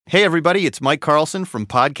Hey, everybody, it's Mike Carlson from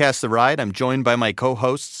Podcast The Ride. I'm joined by my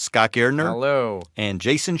co-hosts, Scott Gardner. Hello. And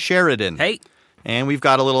Jason Sheridan. Hey. And we've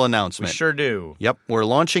got a little announcement. We sure do. Yep, we're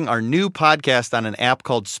launching our new podcast on an app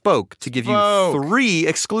called Spoke to give you 3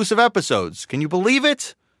 exclusive episodes. Can you believe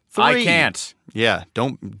it? 3. I can't. Yeah,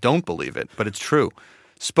 don't believe it, but it's true.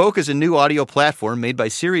 Spoke is a new audio platform made by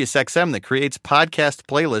SiriusXM that creates podcast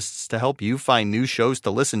playlists to help you find new shows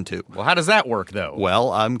to listen to. Well, how does that work, though?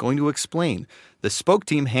 Well, I'm going to explain. The Spoke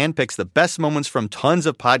team handpicks the best moments from tons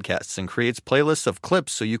of podcasts and creates playlists of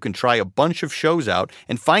clips so you can try a bunch of shows out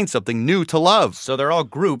and find something new to love. So they're all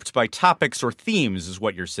grouped by topics or themes, is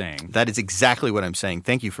what you're saying. That is exactly what I'm saying.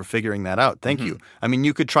 Thank you for figuring that out. Thank you. I mean,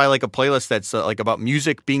 you could try like a playlist that's like about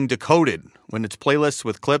music being decoded, when it's playlists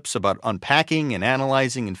with clips about unpacking and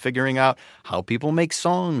analyzing and figuring out how people make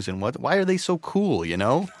songs and why are they so cool, you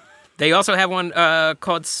know? They also have one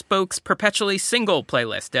called Spoke's Perpetually Single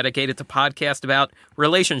playlist, dedicated to podcasts about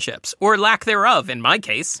relationships, or lack thereof, in my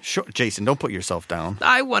case. Sure, Jason, don't put yourself down.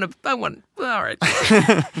 All right.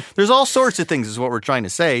 There's all sorts of things is what we're trying to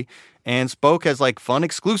say, and Spoke has like fun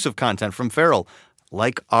exclusive content from Feral,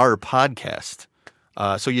 like our podcast.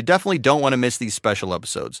 So you definitely don't want to miss these special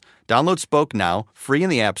episodes. Download Spoke now, free in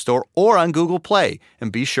the App Store or on Google Play.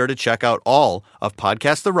 And be sure to check out all of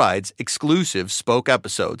Podcast The Ride's exclusive Spoke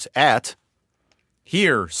episodes at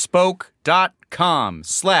Here,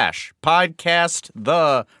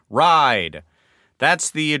 spoke.com/podcasttheride. That's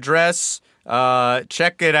the address.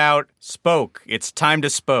 Check it out. Spoke. It's time to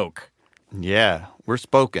spoke. Yeah, we're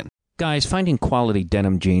spoken. Guys, finding quality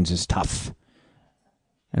denim jeans is tough.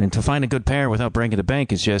 And to find a good pair without breaking the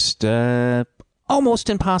bank is just almost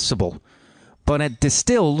impossible. But at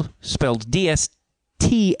Distilled, spelled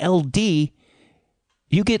D-S-T-L-D,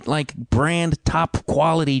 you get like brand top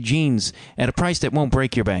quality jeans at a price that won't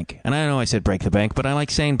break your bank. And I know I said break the bank, but I like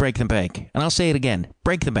saying break the bank. And I'll say it again,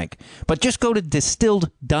 break the bank. But just go to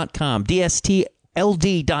distilled.com,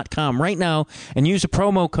 D-S-T-L-D.com right now and use the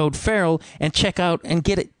promo code Feral and check out and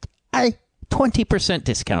get a 20%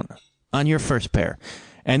 discount on your first pair.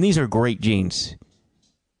 And these are great jeans.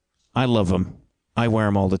 I love them. I wear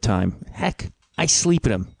them all the time. Heck, I sleep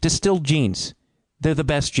in them. Distilled jeans. They're the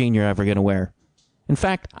best jean you're ever going to wear. In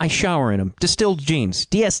fact, I shower in them. Distilled jeans.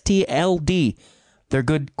 D-S-T-L-D. They're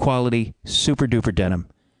good quality, super duper denim.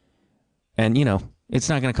 And, you know, it's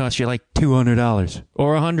not going to cost you like $200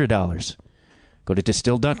 or $100. Go to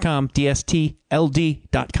distilled.com,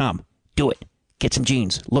 D-S-T-L-D.com. Do it. Get some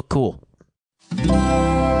jeans. Look cool.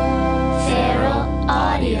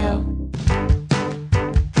 Audio.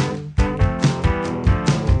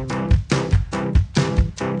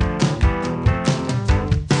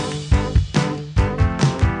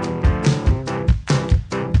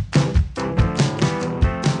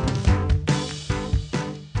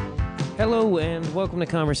 Hello and welcome to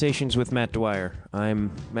Conversations with Matt Dwyer.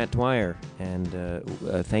 I'm Matt Dwyer, and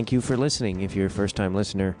thank you for listening. If you're a first-time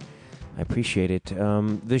listener, I appreciate it.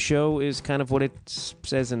 The show is kind of what it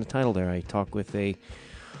says in the title there. I talk with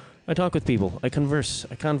people. I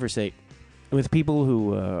conversate with people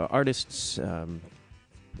who artists,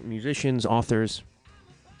 musicians, authors,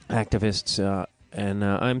 activists, and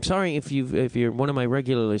I'm sorry if you're one of my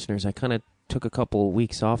regular listeners. I kind of took a couple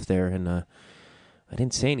weeks off there, and I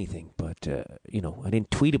didn't say anything, but I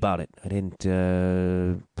didn't tweet about it.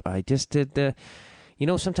 I just did.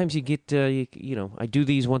 Sometimes you get, I do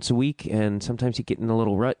these once a week, and sometimes you get in a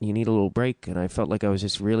little rut, and you need a little break, and I felt like I was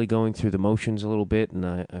just really going through the motions a little bit, and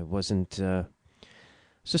I wasn't,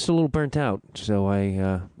 just a little burnt out, so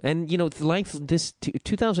life,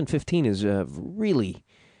 2015 is really,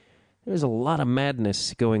 there's a lot of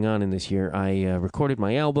madness going on in this year. I recorded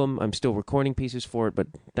my album, I'm still recording pieces for it, but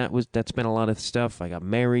that's been a lot of stuff. I got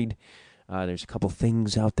married, there's a couple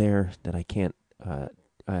things out there that I can't,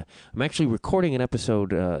 I'm actually recording an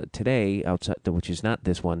episode today, outside, which is not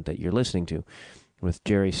this one that you're listening to, with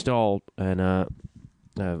Jerry Stahl, and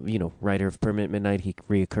writer of Permanent Midnight. He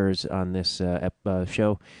reoccurs on this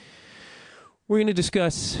show. We're going to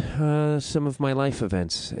discuss some of my life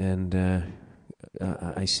events, and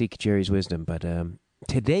I seek Jerry's wisdom. But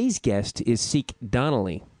today's guest is Seek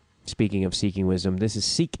Donnelly. Speaking of seeking wisdom, this is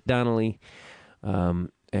Seek Donnelly,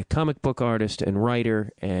 a comic book artist and writer,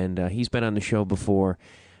 and he's been on the show before.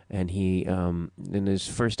 And he, in his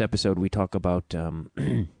first episode, we talk about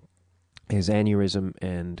his aneurysm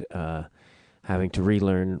and having to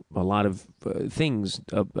relearn a lot of things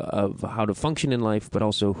of how to function in life, but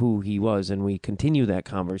also who he was. And we continue that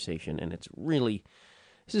conversation, and it's really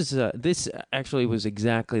this actually was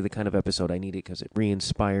exactly the kind of episode I needed, because it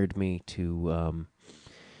re-inspired me to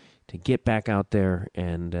get back out there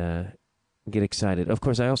and get excited. Of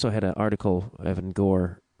course, I also had an article Evan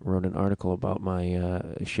Gore wrote an article about my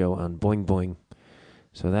show on Boing Boing.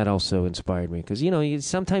 So that also inspired me because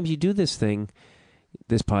sometimes you do this thing,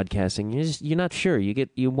 this podcasting, you're not sure.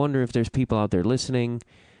 You wonder if there's people out there listening,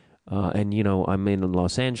 and I'm in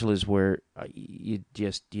Los Angeles where you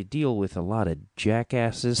deal with a lot of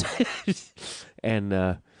jackasses,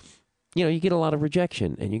 and you get a lot of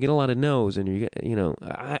rejection and you get a lot of no's, and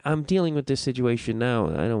I'm dealing with this situation now.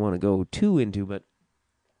 I don't want to go too into, but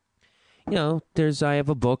I have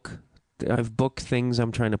a book, I've booked things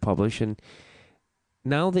I'm trying to publish, and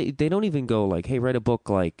now they don't even go like, hey, write a book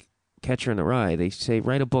like Catcher in the Rye. They say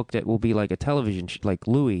write a book that will be like a television like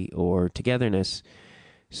Louie or Togetherness,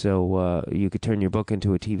 so you could turn your book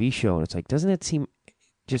into a TV show. And it's like, doesn't it seem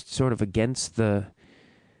just sort of against the?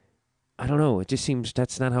 I don't know. It just seems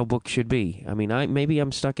that's not how books should be. I mean, maybe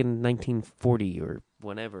I'm stuck in 1940 or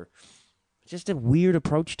whenever. It's just a weird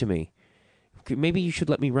approach to me. Maybe you should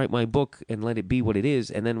let me write my book and let it be what it is,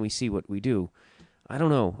 and then we see what we do. I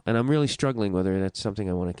don't know, and I'm really struggling whether that's something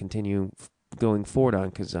I want to continue going forward on,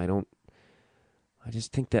 because I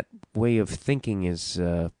just think that way of thinking is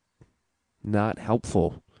not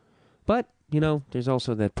helpful. But, there's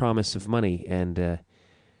also that promise of money, and,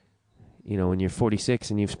 when you're 46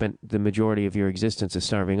 and you've spent the majority of your existence a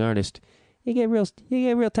starving artist, you get real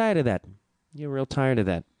tired of that. You're real tired of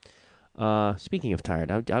that. Speaking of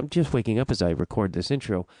tired, I'm just waking up as I record this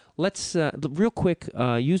intro. Let's, real quick,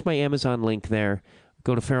 use my Amazon link there.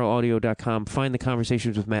 Go to feralaudio.com, find the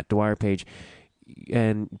Conversations with Matt Dwyer page,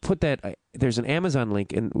 and put that. There's an Amazon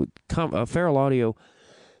link, and Feral Audio,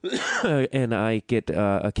 and I get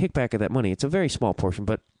a kickback of that money. It's a very small portion,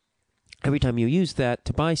 but every time you use that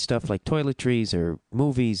to buy stuff like toiletries or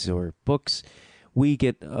movies or books, we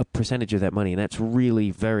get a percentage of that money, and that's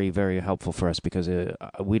really very, very helpful for us because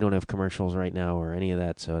we don't have commercials right now or any of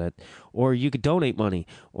that. Or you could donate money,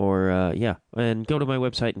 or and go to my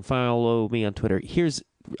website and follow me on Twitter.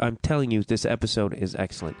 I'm telling you, this episode is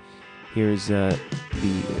excellent. Here's the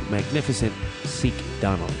magnificent Seek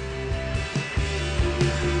Donald.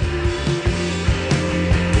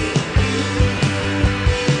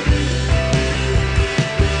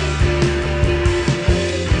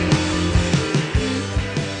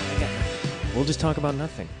 We'll just talk about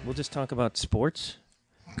nothing. We'll just talk about sports.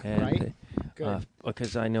 And, right? Good.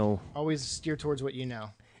 Because I know... Always steer towards what you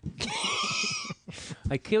know.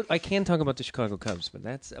 I can talk about the Chicago Cubs, but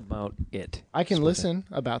that's about it. I can listen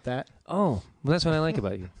about that. Oh, well, that's what I like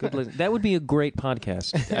about you. Good listen. That would be a great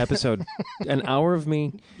podcast episode. An hour of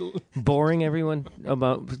me boring everyone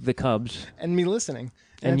about the Cubs. And me listening.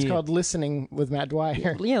 And it's called Listening with Matt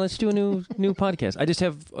Dwyer. Yeah, let's do a new podcast. I just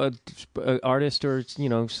have an artist or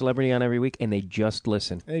celebrity on every week, and they just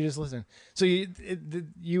listen. They just listen. So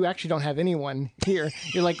you actually don't have anyone here.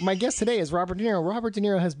 You're like, my guest today is Robert De Niro. Robert De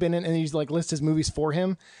Niro has been in, and you like list his movies for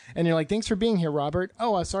him. And you're like, thanks for being here, Robert.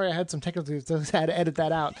 Oh, sorry, I had some technical difficulties. I had to edit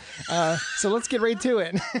that out. So let's get right to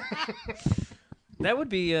it. That would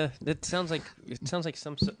be. It sounds like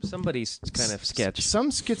somebody's kind of sketch.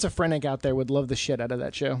 Some schizophrenic out there would love the shit out of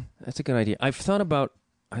that show. That's a good idea. I've thought about.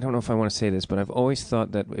 I don't know if I want to say this, but I've always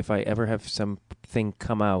thought that if I ever have something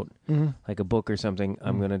come out, like a book or something,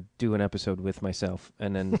 I'm going to do an episode with myself,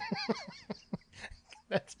 and then.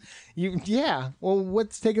 That's you. Yeah. Well,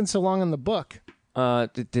 what's taking so long on the book?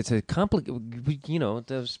 It's a complicated.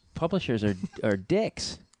 Those publishers are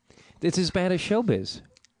dicks. It's as bad as showbiz.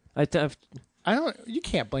 You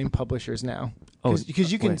can't blame publishers now.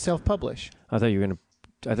 Because you can wait. self-publish. I thought you were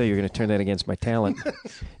gonna turn that against my talent.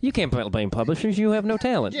 You can't blame publishers. You have no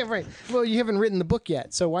talent. Yeah, right. Well, you haven't written the book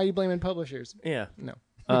yet, so why are you blaming publishers? Yeah. No.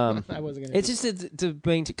 I wasn't gonna. It's just the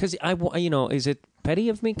main because is it petty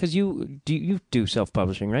of me? Because you do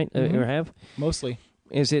self-publishing, right? Or have Mostly.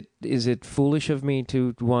 Is it foolish of me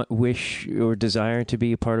to wish or desire to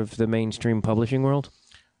be a part of the mainstream publishing world?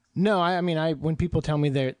 No, I mean, when people tell me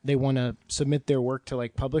they want to submit their work to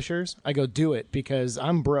like publishers, I go do it because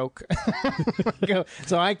I'm broke.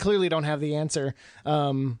 So I clearly don't have the answer.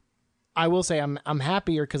 I will say I'm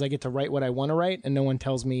happier because I get to write what I want to write, and no one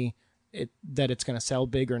tells me that it's going to sell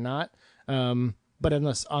big or not. But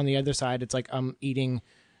unless on the other side, it's like I'm eating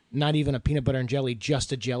not even a peanut butter and jelly,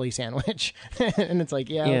 just a jelly sandwich, and it's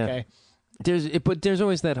like okay. There's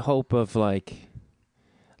always that hope of like.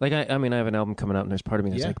 Like, I mean, I have an album coming out, and there's part of me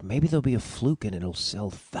that's like, maybe there'll be a fluke, and it'll sell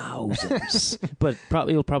thousands. But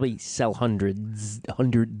it'll probably sell hundreds,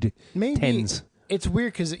 maybe. Tens. It's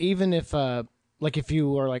weird, because even if, if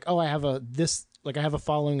you are like, oh, I have a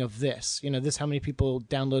following of this, this how many people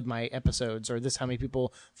download my episodes, or this how many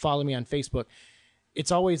people follow me on Facebook,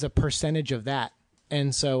 it's always a percentage of that.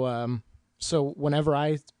 And so whenever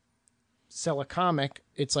I sell a comic,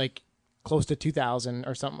 it's like, close to 2,000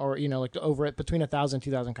 or something, or like over it between 1,000 and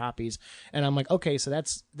 2,000 copies. And I'm like, okay, so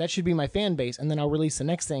that should be my fan base. And then I'll release the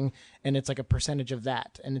next thing, and it's like a percentage of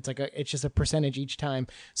that, and it's just a percentage each time.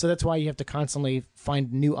 So that's why you have to constantly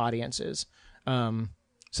find new audiences.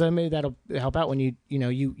 So maybe that'll help out when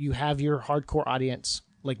you have your hardcore audience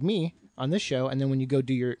like me on this show, and then when you go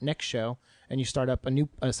do your next show and you start up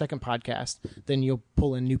a second podcast, then you'll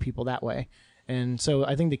pull in new people that way. And so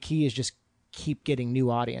I think the key is just keep getting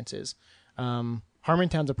new audiences.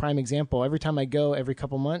 Harmontown's a prime example. Every time I go, every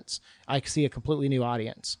couple months, I see a completely new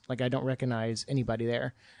audience. Like, I don't recognize anybody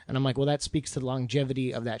there. And I'm like, well, that speaks to the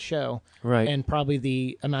longevity of that show. Right. And probably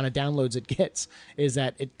the amount of downloads it gets is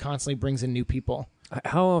that it constantly brings in new people.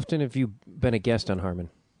 How often have you been a guest on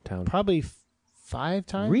Harmontown? Probably 5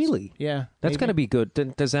 times. Really? Yeah. That's maybe. got to be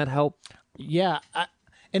good. Does that help? Yeah.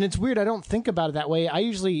 And it's weird. I don't think about it that way. I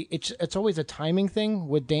usually, it's always a timing thing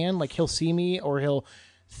with Dan. Like, he'll see me, or he'll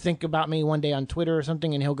think about me one day on Twitter or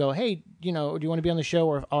something, and he'll go, hey, do you want to be on the show?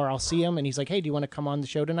 Or I'll see him, and he's like, hey, do you want to come on the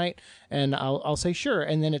show tonight? And I'll say sure.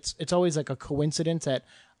 And then it's always like a coincidence that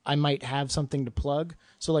I might have something to plug.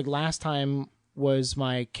 So like last time was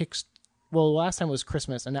last time was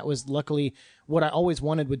Christmas, and that was luckily what I always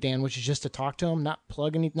wanted with Dan, which is just to talk to him, not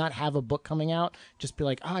plug any, not have a book coming out, just be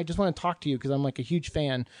like, I just want to talk to you because I'm like a huge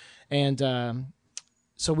fan. And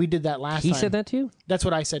so we did that last time. He said that to you? That's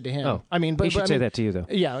what I said to him. Oh, I mean, but he should say that to you, though.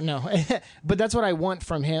 Yeah, no, but that's what I want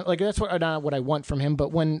from him. Like, that's not what I want from him.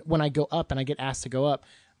 But when I go up and I get asked to go up,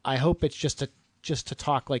 I hope it's just to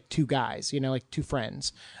talk like two guys, like two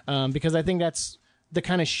friends, because I think that's the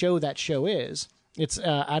kind of show that show is. It's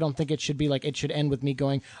I don't think it should be like, it should end with me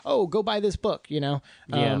going, oh, go buy this book, Yeah.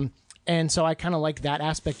 And so I kind of like that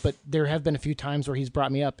aspect. But there have been a few times where he's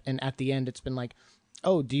brought me up, and at the end it's been like,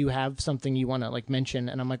 oh, do you have something you want to like mention?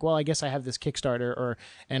 And I'm like, well, I guess I have this Kickstarter,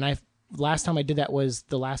 last time I did that was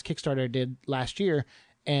the last Kickstarter I did last year,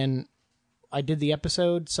 and I did the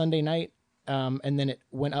episode Sunday night, and then it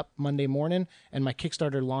went up Monday morning, and my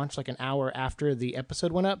Kickstarter launched like an hour after the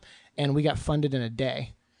episode went up, and we got funded in a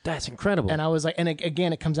day. That's incredible. And I was like, and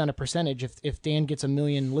again, it comes down to percentage. If Dan gets 1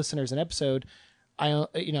 million listeners an episode,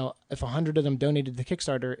 if 100 of them donated to the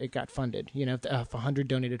Kickstarter, it got funded. If 100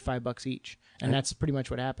 donated $5 each, and that's pretty much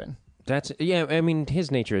what happened. I mean, his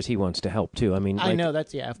nature is he wants to help too. I mean, I know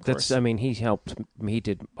of course. I mean, he helped. He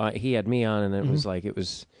did. He had me on, and it was like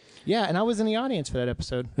Yeah, and I was in the audience for that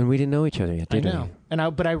episode. And we didn't know each other yet, did we? I know.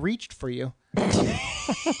 But I reached for you.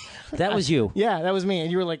 That was you. Yeah, that was me. And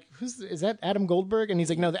you were like, is that Adam Goldberg? And he's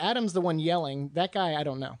like, no, Adam's the one yelling. That guy, I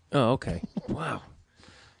don't know. Oh, okay. Wow.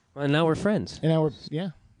 Well, now we're friends. And now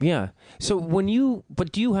yeah. Yeah. So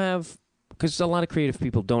do you have, because a lot of creative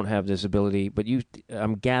people don't have this ability, but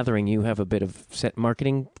I'm gathering you have a bit of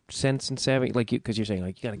marketing sense and savvy, like because you're saying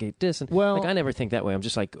like, you got to get this. And like, I never think that way.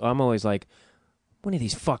 I'm always like, when are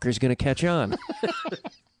these fuckers going to catch on?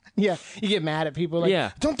 Yeah, you get mad at people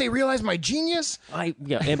like, don't they realize my genius?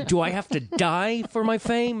 Do I have to die for my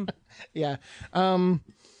fame? Yeah. Well,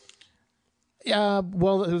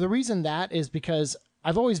 the reason that is because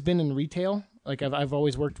I've always been in retail. Like I've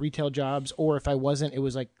always worked retail jobs, or if I wasn't, it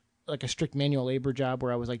was like a strict manual labor job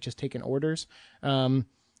where I was like just taking orders. And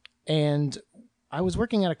I was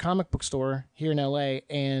working at a comic book store here in LA,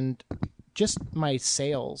 and just my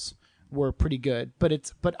sales were pretty good.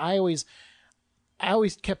 But I always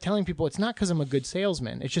kept telling people it's not because I'm a good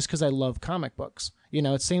salesman. It's just because I love comic books.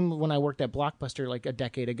 It's same when I worked at Blockbuster like a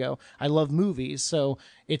decade ago. I love movies, so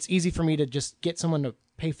it's easy for me to just get someone to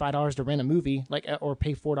pay $5 to rent a movie, or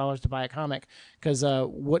pay $4 to buy a comic, because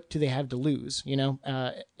what do they have to lose?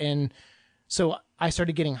 And so I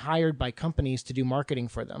started getting hired by companies to do marketing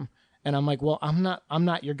for them. And I'm like, well, I'm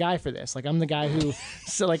not your guy for this. Like, I'm the guy who,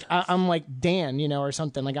 so like, I'm like Dan, or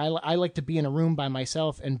something. Like, I like to be in a room by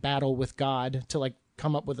myself and battle with God to like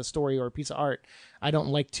come up with a story or a piece of art. I don't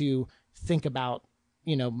like to think about,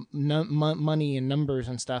 money and numbers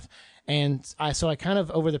and stuff. And so I kind of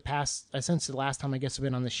over the past, since the last time I guess I've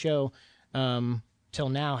been on the show, till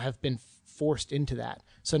now, have been forced into that.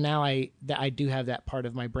 So now I do have that part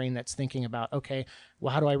of my brain that's thinking about, okay,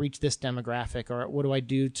 well, how do I reach this demographic, or what do I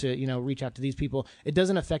do to, reach out to these people? It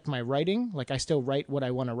doesn't affect my writing. Like, I still write what I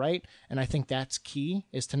want to write. And I think that's key,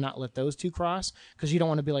 is to not let those two cross, because you don't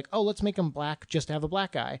want to be like, oh, let's make them black just to have a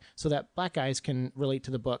black guy so that black guys can relate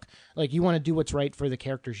to the book. Like, you want to do what's right for the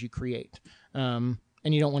characters you create. And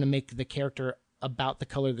you don't want to make the character about the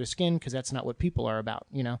color of their skin, because that's not what people are about,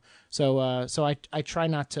 So I try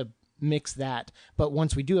not to mix that. But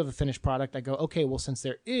once we do have a finished product, I go, okay, well, since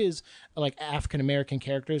there is like African American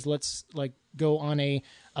characters, let's like go on a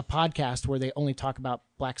podcast where they only talk about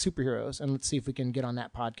black superheroes, and let's see if we can get on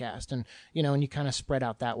that podcast. And and you kind of spread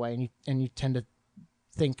out that way, and you tend to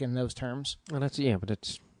think in those terms. Well, that's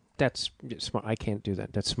smart. I can't do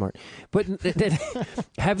that. That's smart. But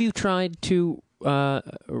have you tried to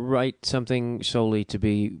write something solely to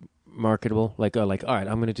be marketable? Like all right,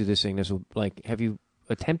 I'm going to do this thing. This will have you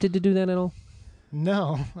attempted to do that at all?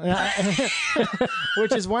 No,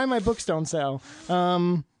 which is why my books don't sell.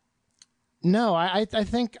 No, I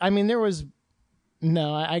think, there was,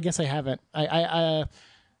 no, I guess I haven't.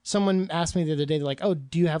 Someone asked me the other day, they're like, oh,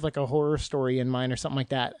 do you have like a horror story in mind or something like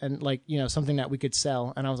that? And like, something that we could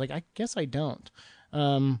sell. And I was like, I guess I don't.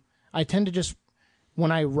 I tend to just,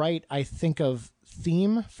 when I write, I think of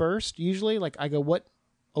theme first, usually. Like I go, what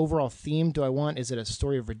overall theme do I want? Is it a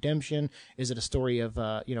story of redemption? Is it a story of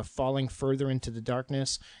falling further into the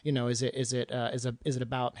darkness? Is it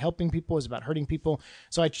about helping people? Is it about hurting people?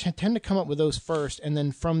 So I tend to come up with those first, and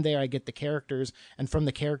then from there I get the characters, and from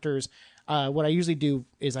the characters, what I usually do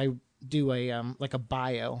is I do a like a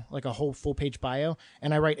bio, like a whole full page bio,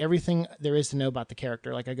 and I write everything there is to know about the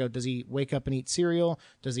character. Like I go, does he wake up and eat cereal?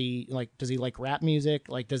 Does he like rap music?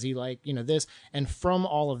 Like does he like this? And from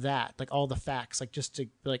all of that, like all the facts, like just to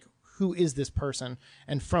like, who is this person?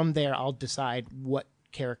 And from there I'll decide what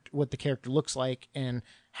the character looks like and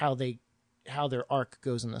how their arc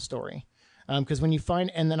goes in the story. Because when you find,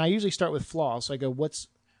 and then I usually start with flaws. So I go,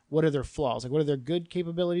 what are their flaws? Like, what are their good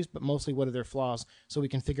capabilities, but mostly what are their flaws, so we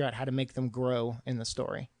can figure out how to make them grow in the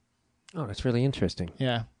story. Oh, that's really interesting.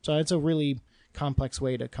 Yeah. So it's a really complex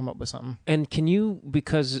way to come up with something. And can you,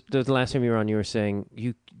 because the last time you were on, you were saying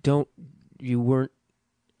you were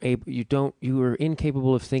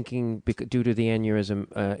incapable of thinking due to the aneurysm.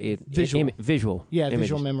 Visual. Yeah, images.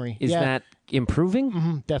 visual memory. Is that improving?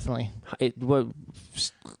 Mm-hmm, definitely. What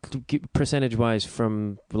percentage-wise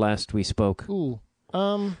from last we spoke? Ooh.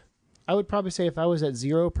 I would probably say if I was at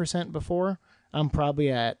 0% before, I'm probably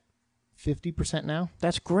at 50% now.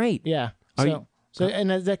 That's great. Yeah. And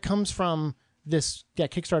that comes from this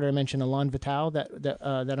Kickstarter I mentioned, Elan Vital,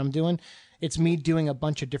 that I'm doing. It's me doing a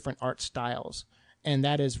bunch of different art styles, and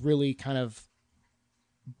that has really kind of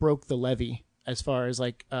broke the levee as far as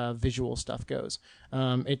like visual stuff goes.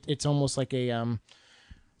 It's almost like a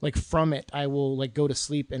like from it, I will like go to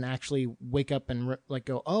sleep and actually wake up and like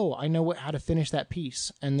go, oh, I know how to finish that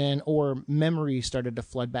piece. And then, or memories started to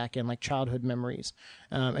flood back in, like childhood memories.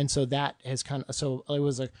 And so that has so it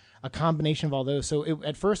was a combination of all those. So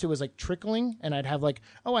at first it was like trickling, and I'd have like,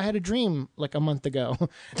 oh, I had a dream like a month ago.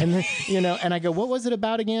 And then, and I go, what was it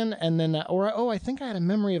about again? And then, I think I had a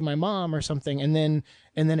memory of my mom or something. And then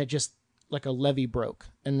it just, like a levee broke,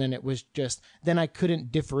 and then it was just, then I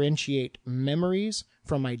couldn't differentiate memories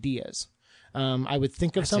from ideas. I would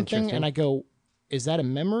think of something and I go, is that a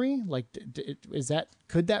memory? Like,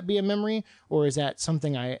 could that be a memory, or is that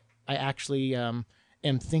something I actually am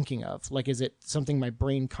thinking of? Like, is it something my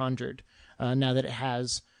brain conjured now that it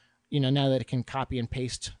has, now that it can copy and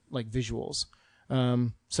paste like visuals?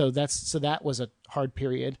 So that was a hard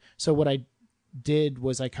period. So what I did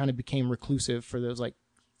was I kind of became reclusive for those like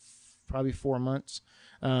probably 4 months,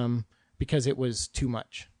 because it was too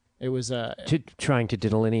much. It was trying to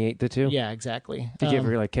delineate the two. Yeah, exactly. Did you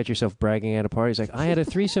ever like catch yourself bragging at a party? It's like, I had a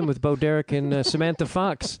threesome with Bo Derek and Samantha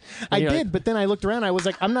Fox. And I did, but then I looked around. I was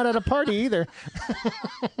like, I'm not at a party either.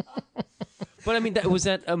 But I mean, was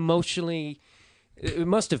that emotionally? It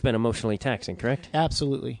must have been emotionally taxing, correct?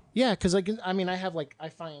 Absolutely. Yeah, because I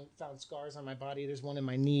found scars on my body. There's one in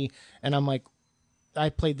my knee, and I'm like, I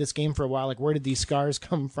played this game for a while, like, where did these scars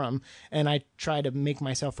come from? And I try to make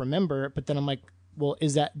myself remember, but then I'm like, well,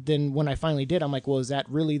 then when I finally did, I'm like, well, is that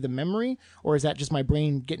really the memory? Or is that just my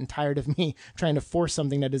brain getting tired of me trying to force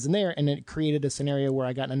something that isn't there? And it created a scenario where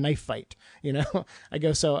I got in a knife fight, I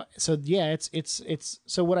go, so yeah,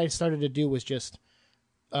 so what I started to do was just,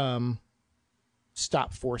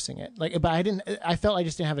 stop forcing it. Like, but I felt I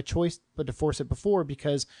just didn't have a choice but to force it before,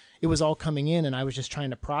 because it was all coming in and I was just trying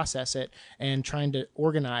to process it and trying to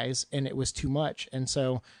organize, and it was too much. And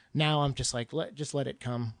so now I'm just like, let it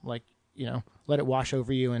come, like, let it wash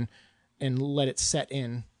over you and let it set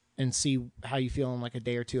in and see how you feel in like a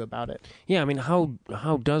day or two about it. Yeah. I mean, how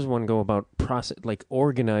does one go about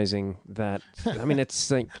organizing that? I mean,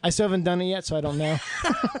 it's like, I still haven't done it yet, so I don't know.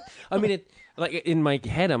 I mean, like in my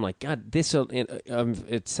head, I'm like, God, this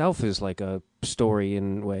itself is like a story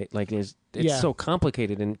in a way. Like it's so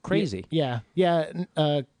complicated and crazy. Yeah.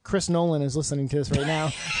 Chris Nolan is listening to this right now.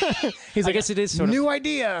 He's like, I guess it is sort new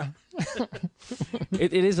idea.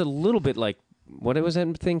 It is a little bit like what was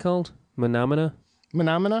that thing called? Memento.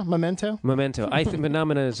 I think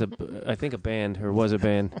Phenomena is I think a band or was a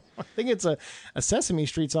band. I think it's a Sesame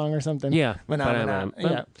Street song or something. Yeah, Phenomena.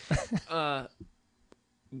 Yeah.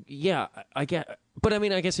 Yeah, I get. But I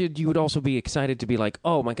mean, I guess you would also be excited to be like,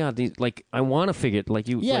 oh my god, I want to figure it. Like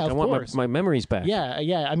you, Yeah, like, I of want course. my memories back.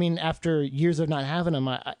 Yeah. I mean, after years of not having them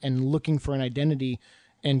and looking for an identity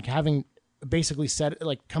and having basically said,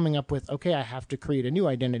 like, coming up with, okay, I have to create a new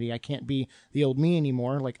identity. I can't be the old me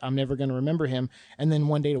anymore. Like, I'm never going to remember him. And then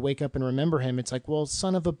one day to wake up and remember him, it's like, well,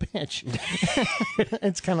 son of a bitch.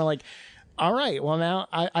 It's kind of like, all right, well, now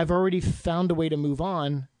I've already found a way to move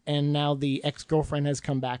on. And now the ex-girlfriend has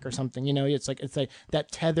come back or something. You know, it's like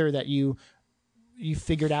that tether that you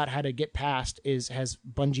figured out how to get past has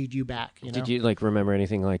bungeed you back. You know? Did you like remember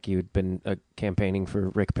anything like you'd been campaigning for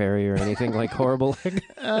Rick Perry or anything like horrible?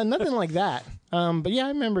 Nothing like that. But yeah, I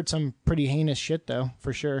remembered some pretty heinous shit though,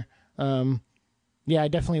 for sure. Yeah, I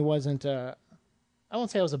definitely wasn't. I won't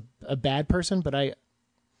say I was a bad person, but I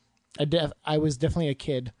was definitely a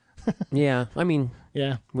kid. Yeah, I mean,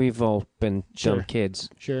 Yeah, we've all been Sure. dumb kids.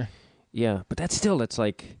 sure. Yeah, but that's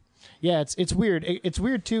like. Yeah, it's weird. It's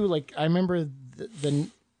weird too. Like I remember the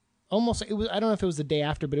almost it was. I don't know if it was the day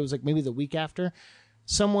after, but it was like maybe the week after.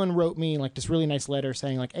 Someone wrote me like this really nice letter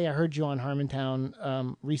saying like, "Hey, I heard you on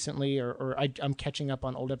Harmontown recently, or I'm catching up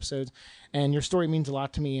on old episodes, and your story means a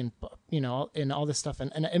lot to me, and you know, and all this stuff,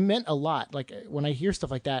 and it meant a lot. Like when I hear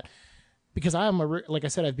stuff like that." Because like I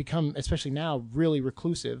said, I've become, especially now, really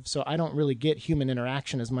reclusive. So I don't really get human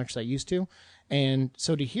interaction as much as I used to. And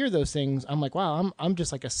so to hear those things, I'm like, wow, I'm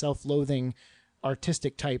just like a self-loathing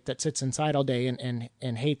artistic type that sits inside all day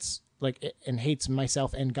and hates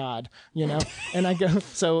myself and God, you know? And I go,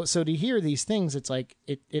 so to hear these things, it's like,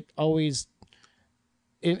 it always,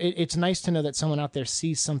 it's nice to know that someone out there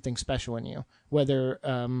sees something special in you, whether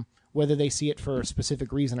they see it for a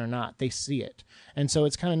specific reason or not, they see it. And so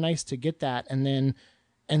it's kind of nice to get that. And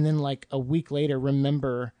then like a week later,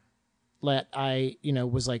 remember that I, you know,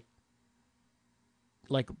 was like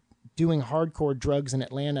doing hardcore drugs in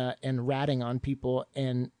Atlanta and ratting on people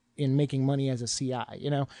and in making money as a CI, you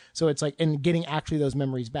know? So it's like, and getting actually those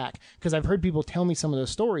memories back. Cause I've heard people tell me some of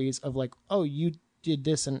those stories of like, oh, you did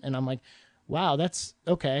this. And I'm like, wow, that's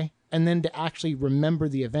okay. And then to actually remember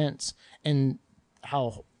the events and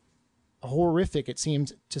how horrific it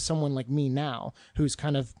seems to someone like me now, who's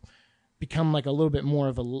kind of become like a little bit more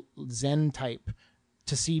of a Zen type,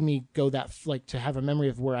 to see me go that, like to have a memory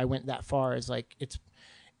of where I went that far is like,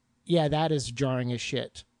 that is jarring as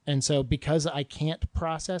shit. And so because I can't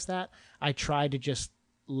process that, I try to just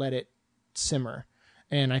let it simmer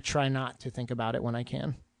and I try not to think about it when I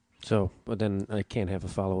can. So, but then I can't have a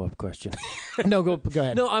follow-up question. No, go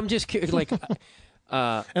ahead. No, I'm just curious, like...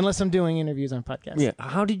 Unless I'm doing interviews on podcasts. Yeah.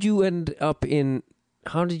 How did you end up being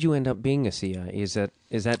a CI? Is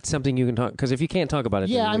that something you can talk? Because if you can't talk about it,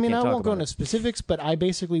 yeah, then I mean, I won't go into it. specifics, but I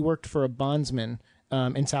basically worked for a bondsman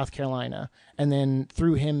in South Carolina, and then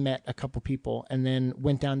through him met a couple people, and then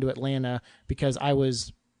went down to Atlanta because I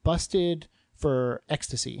was busted for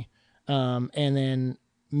ecstasy, and then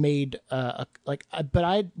made but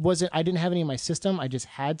I didn't have any in my system. I just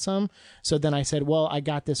had some. So then I said, well, I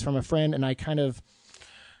got this from a friend, and I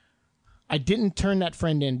didn't turn that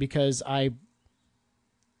friend in because I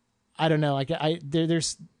don't know.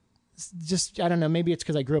 There's just, I don't know. Maybe it's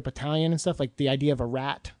because I grew up Italian and stuff. Like the idea of a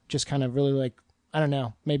rat just kind of really like, I don't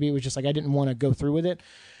know. Maybe it was just like I didn't want to go through with it.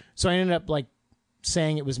 So I ended up like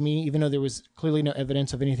saying it was me, even though there was clearly no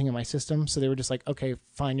evidence of anything in my system. So they were just like, okay,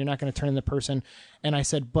 fine, you're not going to turn in the person. And I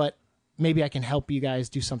said, but maybe I can help you guys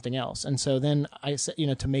do something else. And so then I said, you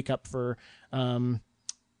know, to make up for,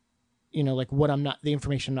 you know, like what the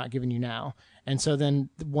information I'm not giving you now. And so then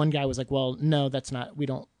one guy was like, well, no,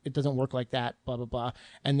 it doesn't work like that, blah, blah, blah.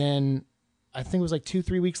 And then I think it was like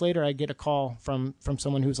 2-3 weeks later, I get a call from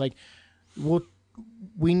someone who's like, well,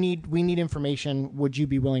 we need information. Would you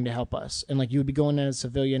be willing to help us? And like, you would be going in as a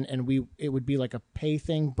civilian and it would be like a pay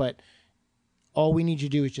thing, but all we need you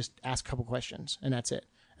to do is just ask a couple questions and that's it.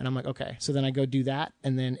 And I'm like, okay. So then I go do that.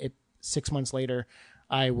 And then 6 months later,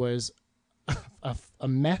 I was a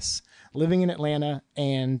mess living in Atlanta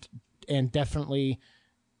and definitely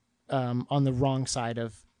on the wrong side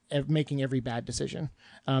of making every bad decision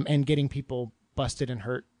and getting people busted and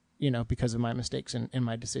hurt, you know, because of my mistakes and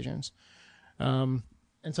my decisions. And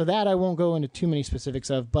so that I won't go into too many specifics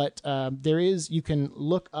of, but you can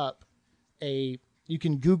look up you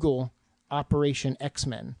can Google Operation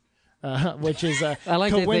X-Men. Which is I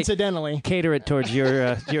like coincidentally that they cater it towards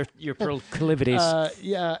your proclivities.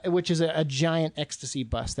 Which is a giant ecstasy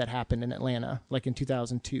bust that happened in Atlanta, like in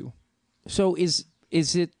 2002. So is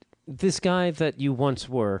it this guy that you once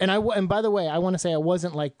were. And by the way, I want to say I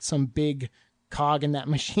wasn't like some big cog in that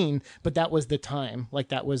machine, but that was the time. Like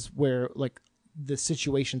that was where like the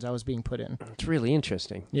situations I was being put in. It's really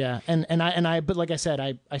interesting. Yeah, but like I said,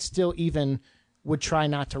 I still even would try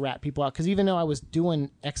not to rat people out, because even though I was doing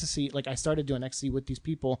ecstasy, like I started doing ecstasy with these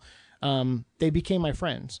people, they became my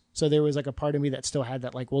friends. So there was like a part of me that still had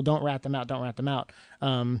that like, well, don't rat them out.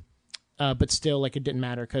 But still, like, it didn't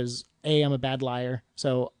matter because A, I'm a bad liar.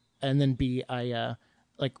 So, and then B, I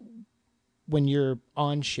like when you're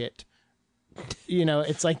on shit, you know,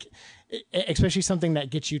 it's like, especially something that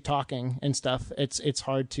gets you talking and stuff. It's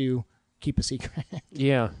hard to keep a secret.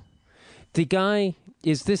 Yeah. The guy,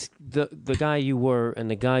 is this the guy you were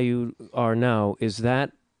and the guy you are now, is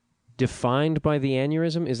that defined by the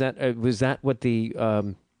aneurysm? Is that, was that what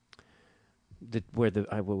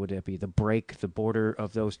what would that be? The break, the border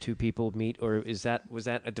of those two people meet? Or was that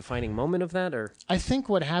a defining moment of that? Or I think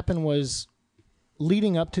what happened was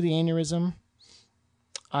leading up to the aneurysm,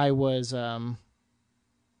 I was, I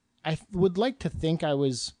would like to think I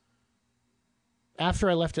was, after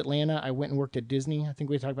I left Atlanta, I went and worked at Disney. I think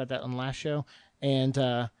we talked about that on the last show. And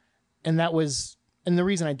that was, and the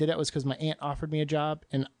reason I did that was because my aunt offered me a job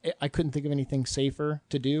and I couldn't think of anything safer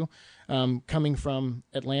to do coming from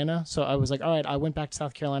Atlanta. So I was like, all right, I went back to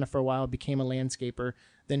South Carolina for a while, became a landscaper,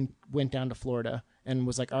 then went down to Florida and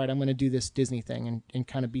was like, all right, I'm going to do this Disney thing and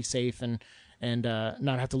kind of be safe and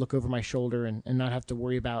not have to look over my shoulder and not have to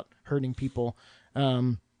worry about hurting people.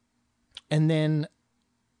 And then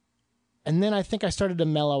I think I started to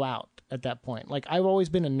mellow out at that point. Like I've always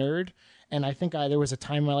been a nerd, and I think there was a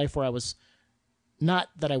time in my life where I was, not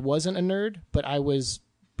that I wasn't a nerd, but I was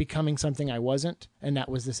becoming something I wasn't, and that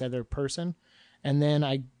was this other person. And then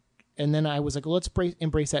I was like, well, let's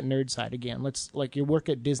embrace that nerd side again. Let's, like, you work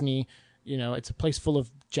at Disney, you know, it's a place full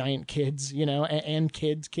of giant kids, you know, and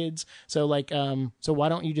kids. So like, so why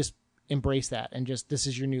don't you just embrace that and just, this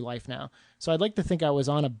is your new life now. So I'd like to think I was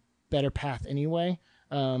on a better path anyway.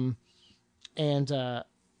 And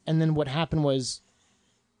then what happened was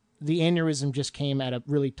the aneurysm just came at a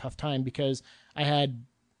really tough time because I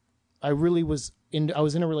was in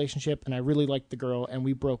a relationship and I really liked the girl and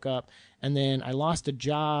we broke up, and then I lost a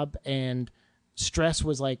job and stress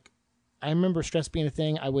was like, I remember stress being a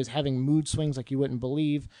thing. I was having mood swings like you wouldn't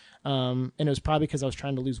believe. And it was probably because I was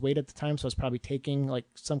trying to lose weight at the time. So I was probably taking like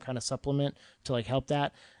some kind of supplement to like help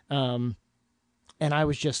that. And I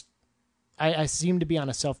was just, I seemed to be on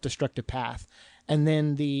a self-destructive path. And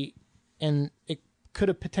then it could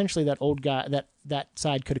have potentially, that old guy, that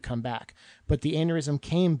side could have come back. But the aneurysm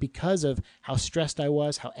came because of how stressed I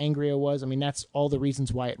was, how angry I was. I mean, that's all the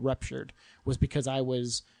reasons why it ruptured, was because I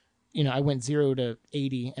was, you know, I went 0 to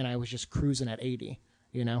 80 and I was just cruising at 80,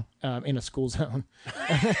 you know, in a school zone.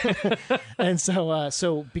 And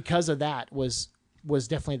so because of that was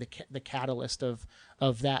definitely the catalyst of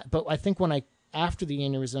that. But I think after the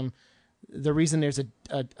aneurysm, the reason there's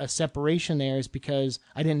a separation there is because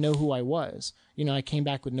I didn't know who I was. You know, I came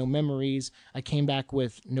back with no memories. I came back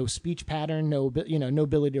with no speech pattern, no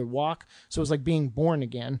ability to walk. So it was like being born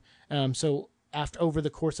again. So over the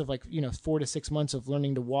course of 4 to 6 months of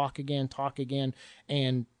learning to walk again, talk again,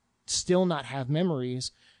 and still not have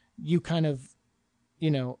memories, you kind of,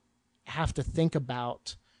 you know, have to think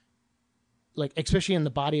about, like, especially in the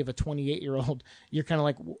body of a 28-year-old, you're kind of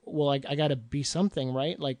like, well, I got to be something,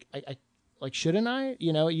 right? Like, shouldn't I?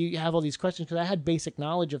 You know, you have all these questions because I had basic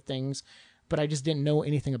knowledge of things, but I just didn't know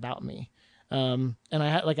anything about me. And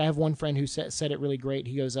I have one friend who said it really great.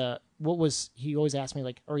 He goes, he always asked me,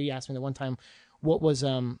 like, or he asked me the one time, what was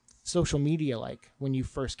social media like when you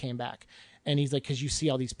first came back? And he's like, because you see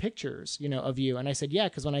all these pictures, you know, of you. And I said, yeah,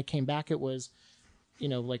 because when I came back, it was, you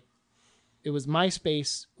know, like, it was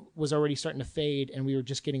MySpace was already starting to fade and we were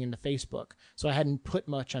just getting into Facebook. So I hadn't put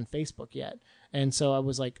much on Facebook yet. And so I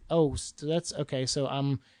was like, oh, so that's okay. So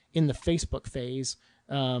I'm in the Facebook phase.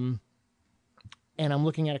 And I'm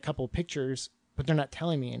looking at a couple of pictures, but they're not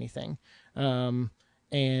telling me anything.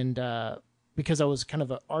 Because I was kind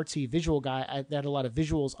of an artsy visual guy, I had a lot of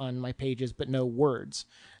visuals on my pages, but no words.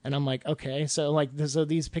 And I'm like, okay, so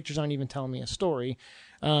these pictures aren't even telling me a story.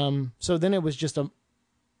 So then it was just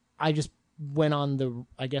I just went on the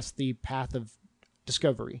path of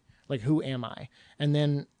discovery. Like, who am I? And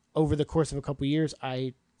then over the course of a couple of years,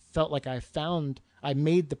 I felt like I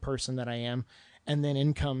made the person that I am. And then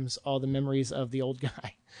in comes all the memories of the old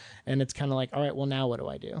guy. And it's kind of like, all right, well, now what do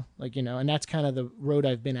I do? Like, you know, and that's kind of the road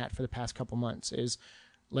I've been at for the past couple months is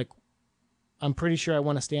like, I'm pretty sure I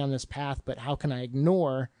want to stay on this path, but how can I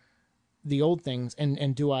ignore the old things?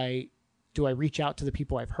 And do I reach out to the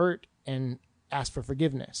people I've hurt and ask for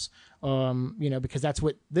forgiveness, because that's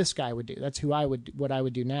what this guy would do. That's what I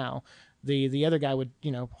would do now. The other guy would,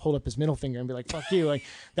 hold up his middle finger and be like, fuck you. Like,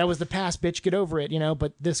 that was the past, bitch, get over it,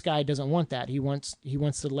 but this guy doesn't want that. He wants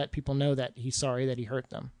to let people know that he's sorry that he hurt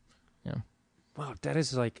them. Wow, that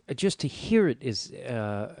is like, just to hear it is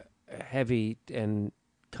heavy and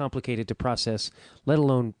complicated to process, let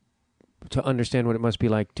alone to understand what it must be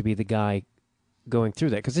like to be the guy going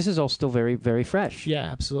through that. Because this is all still very, very fresh. Yeah,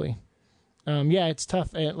 absolutely. It's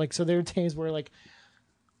tough. So there are days where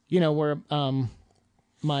where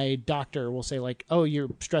my doctor will say like, "Oh, your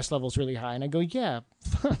stress level's really high," and I go, "Yeah,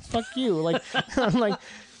 fuck you." Like, I'm like,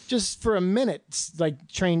 just for a minute, like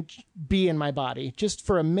be in my body, just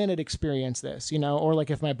for a minute, experience this, or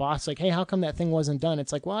like if my boss like, "Hey, how come that thing wasn't done?"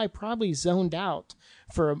 It's like, well, I probably zoned out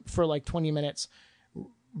for like 20 minutes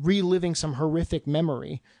reliving some horrific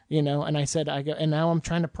memory, and I said, and now I'm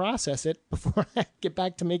trying to process it before I get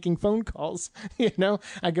back to making phone calls,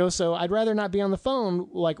 I go, so I'd rather not be on the phone,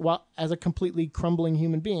 like, while as a completely crumbling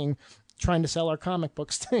human being trying to sell our comic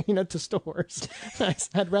books to, to stores.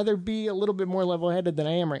 I'd rather be a little bit more level-headed than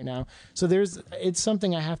I am right now. So it's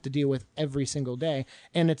something I have to deal with every single day.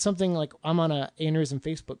 And it's something like, I'm on a aneurysm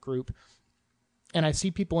Facebook group and I see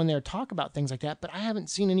people in there talk about things like that, but I haven't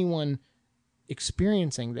seen anyone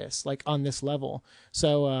experiencing this like on this level.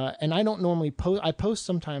 So and I don't normally post. I post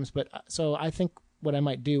sometimes, but so I think what I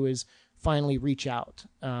might do is finally reach out,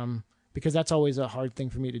 because that's always a hard thing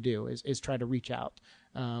for me to do is try to reach out.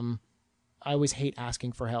 I always hate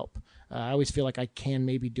asking for help. I always feel like I can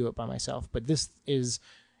maybe do it by myself, but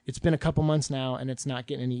it's been a couple months now and it's not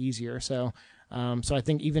getting any easier. So I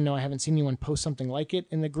think even though I haven't seen anyone post something like it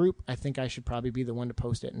in the group, I think I should probably be the one to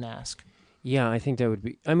post it and ask. Yeah, I think that would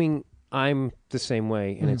be, I mean, I'm the same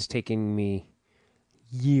way, and it's taking me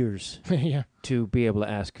years Yeah. to be able to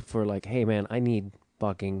ask for, like, hey, man, I need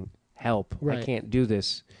fucking help. Right. I can't do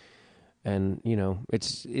this. And,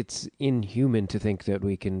 it's inhuman to think that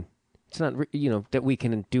we can, it's not, that we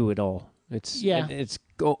can do it all. It's going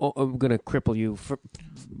to cripple you for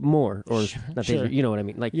more, or not sure. that, you know what I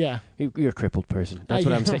mean? Like, Yeah. you're a crippled person. That's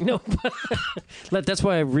what I'm saying. No, but that's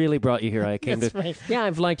why I really brought you here. I came That's to, right. yeah,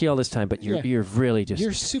 I've liked you all this time, but you're really just,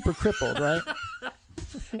 You're super crippled, right?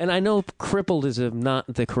 and I know crippled is not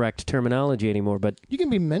the correct terminology anymore, but, You can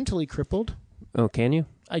be mentally crippled. oh, can you?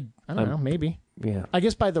 I don't know, maybe. Yeah. I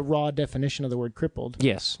guess by the raw definition of the word crippled.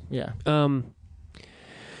 Yes. Yeah.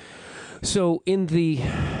 So in the,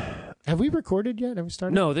 Have we recorded yet? Have we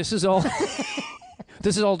started? no, this is all,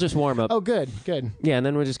 this is all just warm up. Oh, good. Yeah, and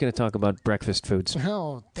then we're just going to talk about breakfast foods.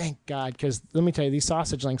 Oh, thank God. Because let me tell you, these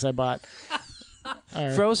sausage links I bought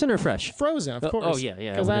are Frozen or fresh? frozen, of course. oh, yeah.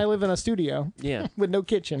 Because I live in a studio Yeah. with no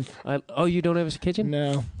kitchen. You don't have a kitchen?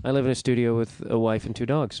 No. I live in a studio with a wife and 2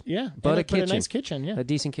 dogs. Yeah. But a a kitchen. nice kitchen, yeah. A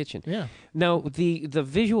decent kitchen. Yeah. Now, the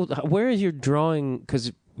visual, where is your drawing?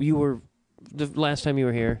 Because you were, the last time you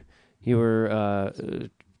were here, you were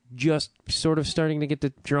just sort of starting to get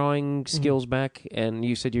the drawing skills back, and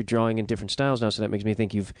you said you're drawing in different styles now, so that makes me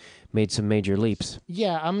think you've made some major leaps.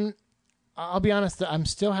 Yeah, I'll be honest, I'm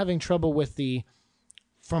still having trouble with the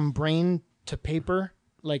from brain to paper,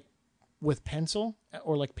 like with pencil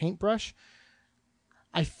or like paintbrush.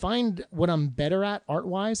 I find what I'm better at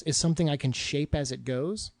art-wise is something I can shape as it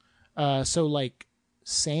goes. So like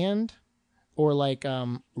sand or like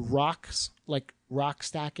rocks, like rock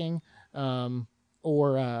stacking,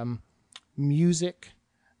 or music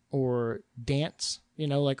or dance,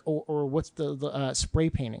 like, or what's the spray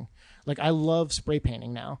painting. Like, I love spray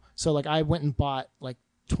painting now. So like I went and bought like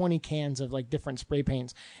 20 cans of like different spray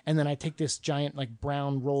paints. And then I take this giant like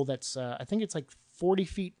brown roll that's, I think it's like 40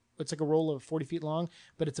 feet. It's like a roll of 40 feet long,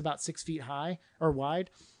 but it's about 6 feet high or wide.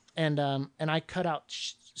 And I cut out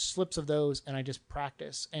slips of those and I just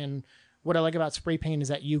practice. And what I like about spray paint is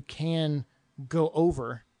that you can go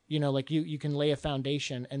over, like you can lay a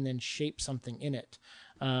foundation and then shape something in it.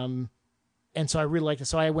 And so I really liked it.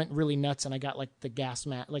 So I went really nuts and I got like the gas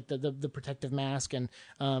mask, like the protective mask and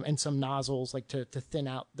some nozzles like to thin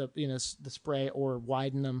out the spray or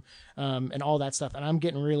widen them, and all that stuff. And I'm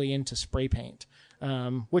getting really into spray paint,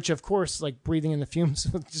 which of course, like breathing in the fumes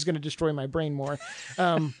is just going to destroy my brain more.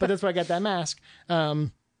 But that's why I got that mask.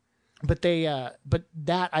 But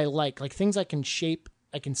that I like things I can shape,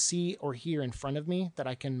 I can see or hear in front of me that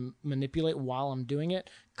I can manipulate while I'm doing it.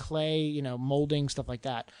 Clay, molding, stuff like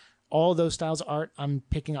that. All those styles of art, I'm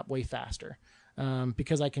picking up way faster,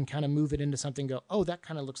 because I can kind of move it into something, go, oh, that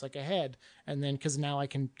kind of looks like a head. And then, because now I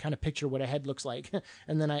can kind of picture what a head looks like.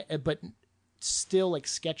 And then but still like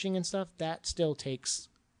sketching and stuff, that still takes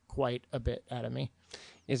quite a bit out of me.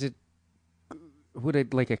 Is it, would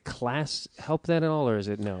it like a class help that at all, or is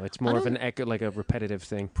it no? It's more of an echo, like a repetitive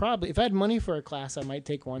thing. Probably. If I had money for a class, I might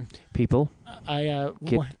take one. People,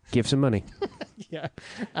 give some money. Yeah,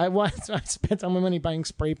 I spent all my money buying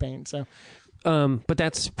spray paint. So, but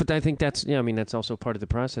I think that's I mean that's also part of the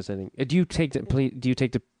process. I think. Do you take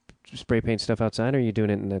the spray paint stuff outside, or are you doing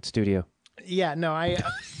it in that studio? Yeah, no, I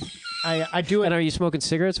do it. And are you smoking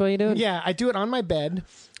cigarettes while you do it? Yeah, I do it on my bed,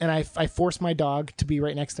 and I force my dog to be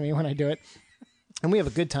right next to me when I do it, and we have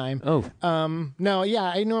a good time. Oh, no,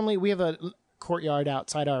 yeah, we have a courtyard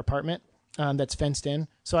outside our apartment that's fenced in,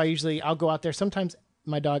 so I'll go out there. Sometimes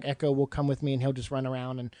my dog Echo will come with me, and he'll just run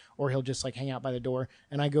around, or he'll just like hang out by the door,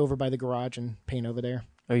 and I go over by the garage and paint over there.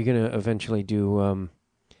 Are you gonna eventually do?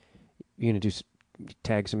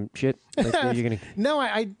 Tag some shit? Like, are you gonna?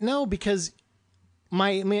 No, because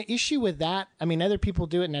my issue with that, I mean, other people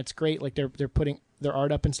do it and that's great. Like they're putting their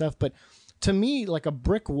art up and stuff. But to me, like a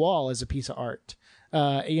brick wall is a piece of art.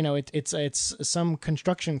 It's some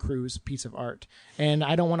construction crew's piece of art, and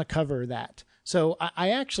I don't want to cover that. So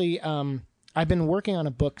I actually, I've been working on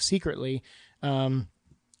a book secretly. Well,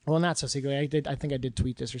 not so secretly. I think I did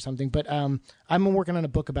tweet this or something, but I'm working on a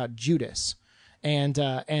book about Judas. And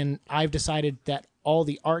I've decided that all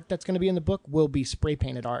the art that's going to be in the book will be spray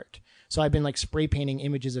painted art. So I've been like spray painting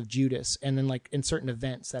images of Judas, and then like in certain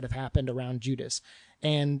events that have happened around Judas.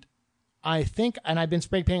 And I've been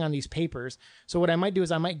spray painting on these papers. So what I might do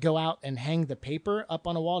is I might go out and hang the paper up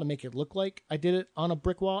on a wall to make it look like I did it on a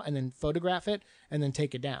brick wall, and then photograph it and then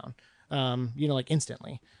take it down. Like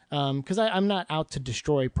instantly. Cause I'm not out to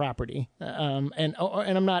destroy property. And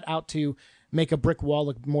I'm not out to make a brick wall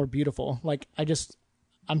look more beautiful. Like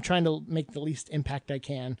I'm trying to make the least impact I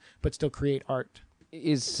can, but still create art.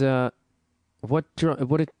 Is, what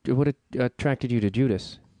attracted you to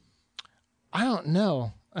Judas? I don't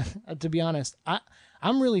know, to be honest.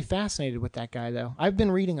 I'm really fascinated with that guy though. I've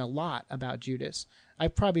been reading a lot about Judas.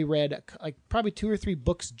 I've probably read like 2 or 3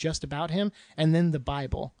 books just about him, and then the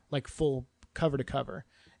Bible, like full cover to cover.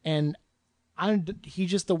 And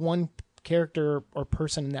he's just the one character or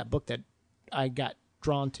person in that book that I got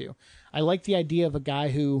drawn to. I like the idea of a guy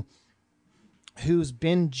who's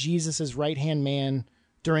been Jesus's right-hand man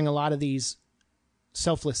during a lot of these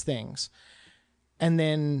selfless things. And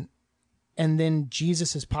then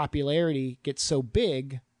Jesus's popularity gets so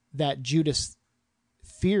big that Judas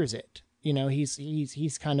fears it. You know,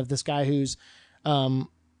 he's kind of this guy who's, now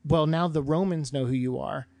the Romans know who you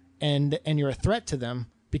are, and you're a threat to them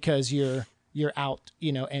because you're out,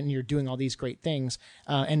 and you're doing all these great things.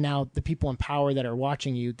 And now the people in power that are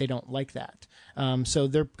watching you, they don't like that. So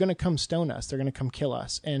they're going to come stone us. They're going to come kill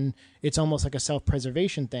us. And it's almost like a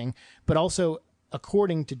self-preservation thing. But also,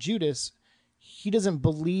 according to Judas, he doesn't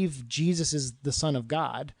believe Jesus is the Son of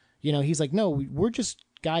God. He's like, no, we're just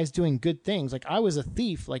guys doing good things. Like I was a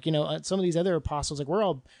thief. Like, some of these other apostles, like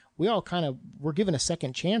we're given a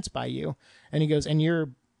second chance by you. And he goes, and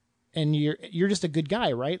you're just a good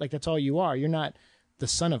guy, right? Like that's all you are. You're not the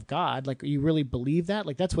Son of God. Like you really believe that?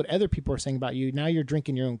 Like that's what other people are saying about you. Now you're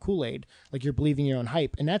drinking your own Kool-Aid. Like you're believing your own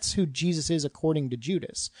hype. And that's who Jesus is according to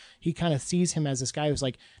Judas. He kind of sees him as this guy who's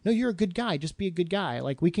like, no, you're a good guy. Just be a good guy.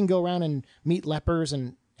 Like we can go around and meet lepers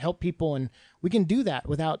and help people. And we can do that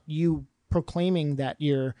without you proclaiming that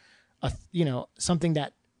you're something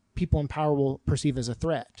that people in power will perceive as a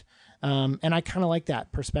threat. And I kind of like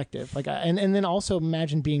that perspective. Like, and then also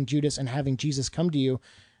imagine being Judas and having Jesus come to you,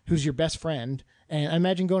 who's your best friend. And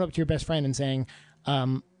imagine going up to your best friend and saying,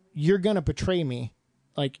 you're going to betray me.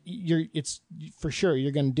 Like it's for sure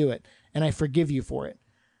you're going to do it. And I forgive you for it.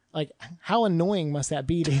 Like how annoying must that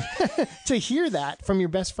be to hear that from your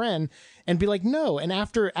best friend and be like, no. And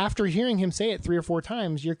after hearing him say it 3 or 4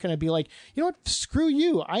 times, you're going to be like, you know what? Screw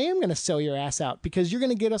you. I am going to sell your ass out because you're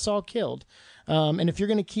going to get us all killed. And if you're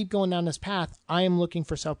going to keep going down this path, I am looking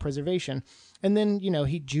for self-preservation. And then,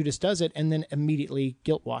 Judas does it and then immediately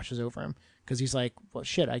guilt washes over him because he's like, well,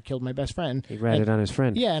 shit, I killed my best friend. He ratted on his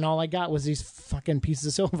friend. Yeah. And all I got was these fucking pieces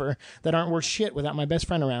of silver that aren't worth shit without my best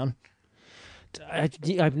friend around.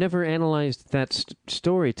 I've never analyzed that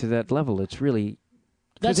story to that level. It's really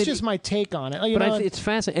that's just my take on it. It's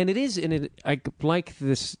fascinating, and it is. And I like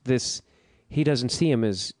this. He doesn't see him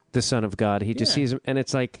as the Son of God. He just sees him, and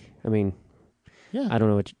it's like, I mean, yeah. I don't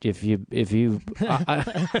know if you.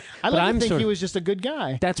 I like to think he was just a good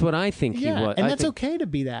guy. That's what I think he was, and that's okay to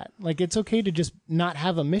be that. Like it's okay to just not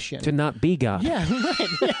have a mission, to not be God. Yeah, right.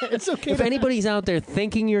 Yeah, it's okay. If anybody's out there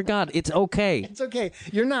thinking you're God, it's okay. It's okay.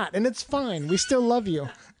 You're not, and it's fine. We still love you,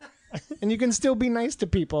 and you can still be nice to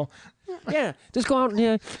people. Yeah, just go out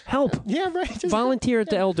and help. Yeah, right. Just volunteer at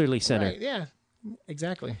the elderly center. Right, yeah,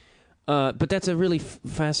 exactly. But that's a really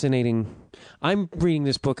fascinating. I'm reading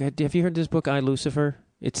this book. Have you heard this book, I, Lucifer?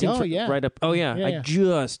 It seems right up. Oh yeah, I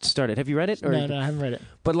just started. Have you read it? No, I haven't read it.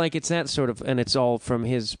 But like, it's that sort of, and it's all from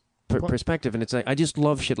his perspective, and it's like I just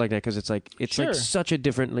love shit like that because it's like such a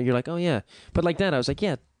different. You're like, oh yeah, but like that, I was like,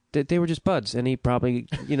 yeah, they were just buds, and he probably,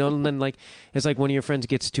 and then like it's like one of your friends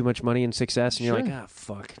gets too much money and success, and you're like, ah,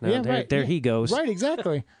 fuck, no, there he goes. Right,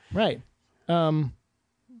 exactly, right.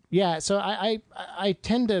 Yeah, so I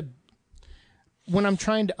tend to, when I'm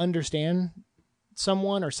trying to understand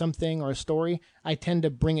someone or something or a story, I tend to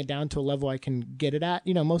bring it down to a level I can get it at.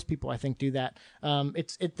 Most people I think do that.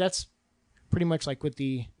 That's pretty much like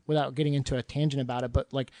without getting into a tangent about it,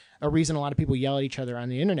 but like a reason a lot of people yell at each other on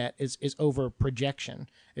the internet is over projection.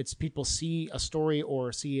 It's people see a story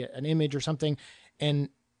or see an image or something, and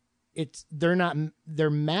they're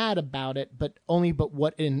mad about it, but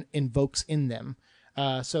what it invokes in them.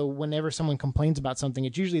 So whenever someone complains about something,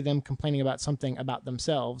 it's usually them complaining about something about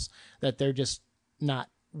themselves that they're just not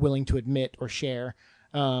willing to admit or share.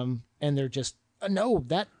 And they're just, no,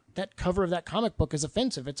 that cover of that comic book is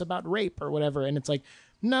offensive. It's about rape or whatever. And it's like,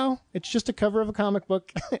 no, it's just a cover of a comic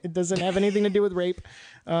book. It doesn't have anything to do with rape.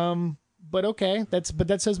 But okay, but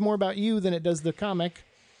that says more about you than it does the comic.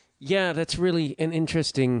 Yeah, that's really an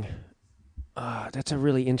interesting. That's a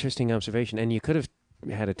really interesting observation, and you could have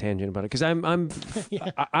had a tangent about it because I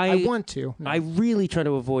want to. No. I really try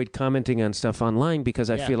to avoid commenting on stuff online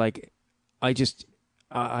because I feel like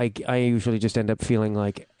I usually just end up feeling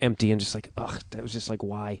like empty and just like, ugh, that was just like,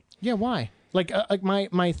 why? Yeah, why? Like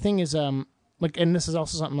my thing is like, and this is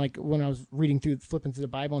also something like when I was flipping through the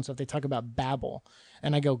Bible and stuff, they talk about Babel,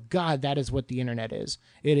 and I go, God, that is what the internet is.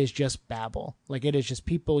 It is just Babel. Like, it is just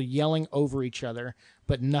people yelling over each other,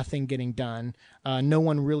 but nothing getting done. No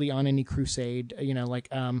one really on any crusade.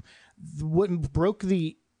 What broke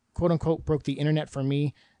the quote unquote broke the internet for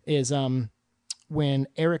me is when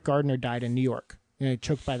Eric Gardner died in New York,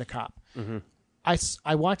 choked by the cop. Mm-hmm.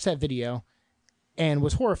 I watched that video and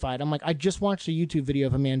was horrified. I'm like, I just watched a YouTube video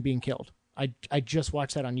of a man being killed. I just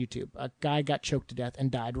watched that on YouTube. A guy got choked to death and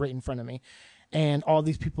died right in front of me. And all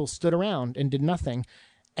these people stood around and did nothing.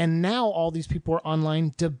 And now all these people are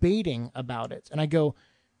online debating about it. And I go,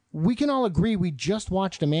 we can all agree we just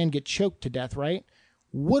watched a man get choked to death, right?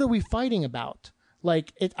 What are we fighting about?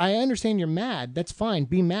 Like, I understand you're mad. That's fine.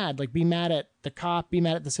 Be mad. Like, be mad at the cop, be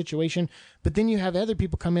mad at the situation. But then you have other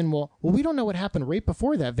people come in, well, we don't know what happened right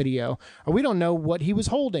before that video. Or we don't know what he was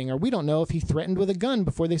holding. Or we don't know if he threatened with a gun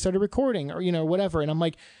before they started recording. Or, whatever. And I'm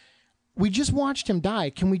like, we just watched him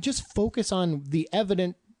die. Can we just focus on the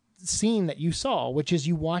evident scene that you saw, which is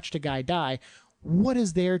you watched a guy die? What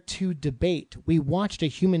is there to debate? We watched a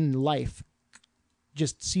human life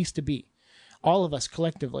just cease to be. All of us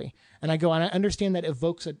collectively. And I go, and I understand that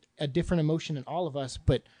evokes a different emotion in all of us,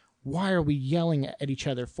 but why are we yelling at each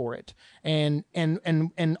other for it? And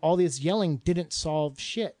all this yelling didn't solve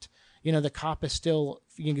shit. The cop is still,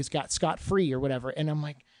 he's got scot-free or whatever. And I'm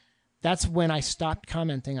like, that's when I stopped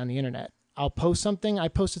commenting on the internet. I'll post something. I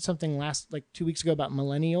posted something 2 weeks ago about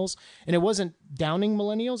millennials, and it wasn't downing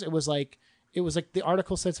millennials. It was like the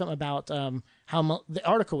article said something about how the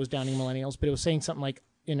article was downing millennials, but it was saying something like,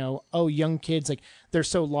 young kids, like, they're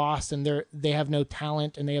so lost and they have no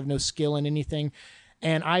talent and they have no skill in anything.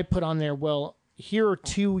 And I put on there, well, here are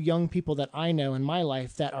two young people that I know in my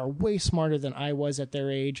life that are way smarter than I was at their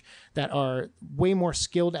age, that are way more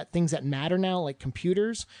skilled at things that matter now, like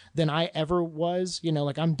computers, than I ever was.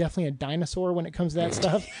 I'm definitely a dinosaur when it comes to that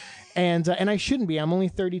stuff. And I shouldn't be. I'm only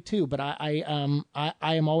 32, but I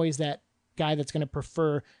am always that guy that's going to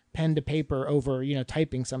prefer pen to paper over,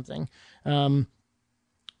 typing something.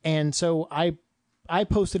 And so I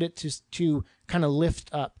posted it to kind of lift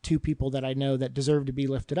up two people that I know that deserve to be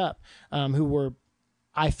lifted up, who were,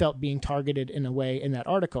 I felt, being targeted in a way in that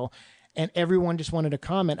article. And everyone just wanted to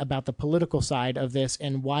comment about the political side of this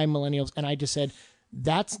and why millennials. And I just said,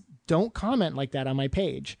 don't comment like that on my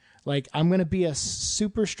page. Like, I'm going to be a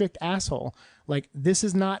super strict asshole. Like, this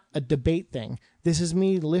is not a debate thing. This is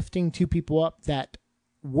me lifting two people up that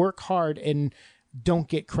work hard and don't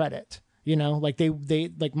get credit. Like they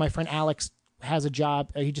like my friend Alex has a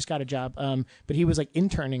job. He just got a job. But he was like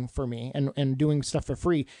interning for me and doing stuff for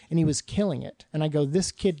free, and he was killing it. And I go,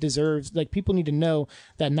 this kid deserves, like, people need to know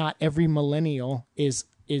that not every millennial is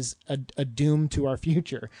a doom to our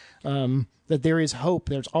future. That there is hope.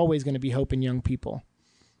 There's always going to be hope in young people.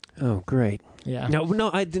 Oh, great. Yeah. No.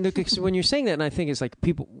 When you're saying that, and I think it's like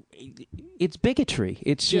people, it's bigotry.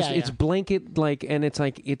 It's just it's blanket and it's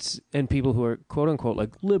like and people who are quote unquote like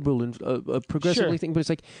liberal and progressively think, but it's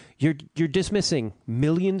like you're dismissing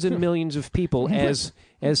millions and millions of people as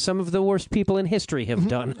some of the worst people in history have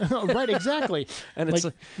done. Right, exactly. And it's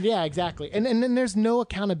yeah, exactly. And then there's no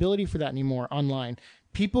accountability for that anymore online.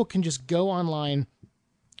 People can just go online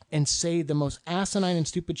and say the most asinine and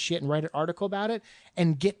stupid shit and write an article about it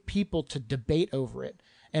and get people to debate over it.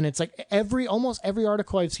 And it's like almost every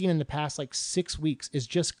article I've seen in the past like 6 weeks is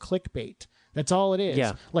just clickbait. That's all it is.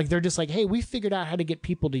 Yeah. Like they're just like, hey, we figured out how to get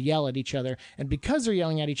people to yell at each other. And because they're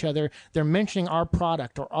yelling at each other, they're mentioning our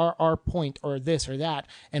product or our point or this or that.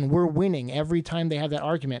 And we're winning every time they have that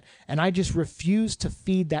argument. And I just refuse to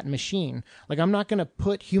feed that machine. Like I'm not going to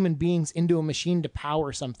put human beings into a machine to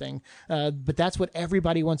power something. But that's what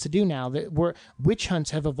everybody wants to do now. Witch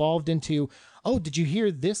hunts have evolved into, oh, did you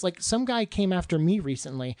hear this? Like some guy came after me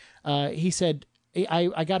recently. He said,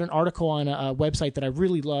 I got an article on a website that I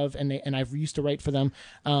really love, and I've used to write for them.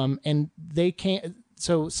 And they can't.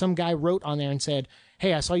 So some guy wrote on there and said,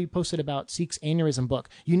 "Hey, I saw you posted about Seek's aneurysm book.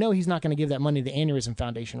 You know he's not going to give that money to the Aneurysm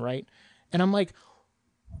Foundation, right?" And I'm like,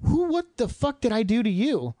 what the fuck did I do to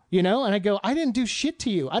you? You know? And I go, I didn't do shit to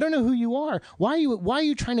you. I don't know who you are. Why are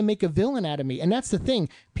you trying to make a villain out of me? And that's the thing.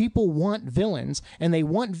 People want villains, and they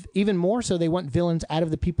want, even more so, they want villains out of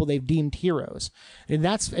the people they've deemed heroes.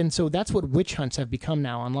 And so that's what witch hunts have become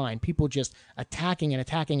now online. People just attacking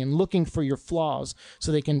and looking for your flaws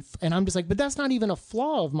so they can, and I'm just like, but that's not even a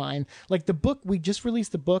flaw of mine. Like the book, we just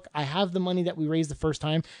released the book. I have the money that we raised the first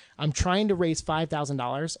time. I'm trying to raise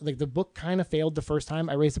 $5,000. Like the book kind of failed the first time.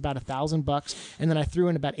 I raised about $1,000, and then I threw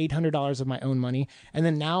in about $800 of my own money. And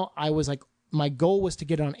then now I was like, my goal was to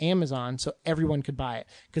get it on Amazon so everyone could buy it,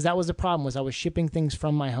 because that was the problem, was I was shipping things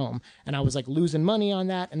from my home and I was like losing money on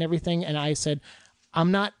that and everything. And I said,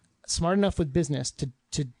 I'm not smart enough with business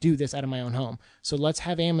to do this out of my own home. So let's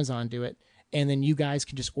have Amazon do it. And then you guys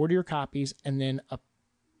can just order your copies, and then a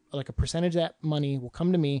percentage of that money will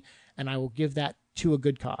come to me, and I will give that to a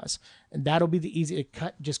good cause. And that'll be the easy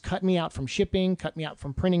just cut me out from shipping, cut me out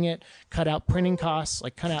from printing it, cut out printing costs,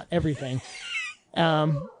 like cut out everything.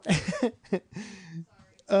 And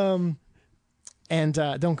don't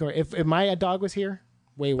go. If my dog was here,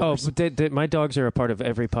 way worse. Oh, my dogs are a part of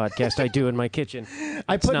every podcast I do in my kitchen.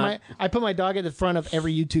 I put my dog at the front of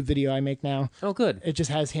every YouTube video I make now. Oh, good. It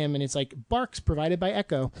just has him, and it's like barks provided by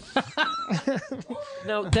Echo.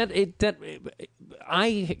 No,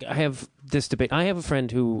 I have this debate. I have a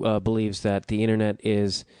friend who believes that the internet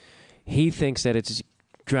he thinks that it's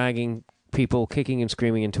dragging people kicking and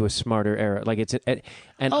screaming into a smarter era. Like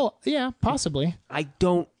oh yeah, possibly. I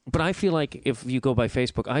don't, but I feel like if you go by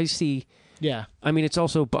Facebook, I see. Yeah. I mean, it's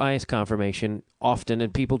also bias confirmation often,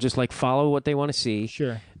 and people just like follow what they want to see.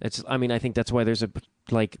 Sure. I think that's why there's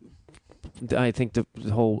I think the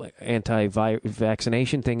whole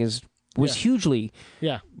anti-vaccination thing was hugely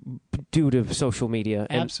due to social media.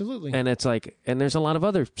 And, absolutely. And it's like, and there's a lot of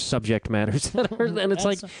other subject matters that are, and it's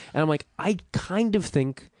like, and I'm like, I kind of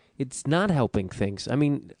think it's not helping things. I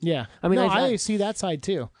mean, yeah. I mean, I see that side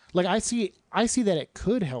too. Like I see that it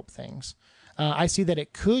could help things. I see that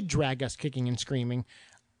it could drag us kicking and screaming,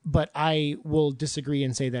 but I will disagree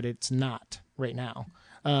and say that it's not right now.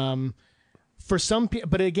 For some people,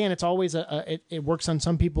 but again, it's always it works on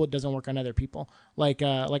some people. It doesn't work on other people. Like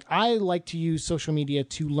I like to use social media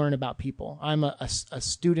to learn about people. I'm a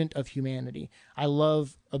student of humanity. I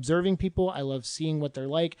love observing people. I love seeing what they're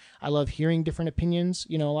like. I love hearing different opinions,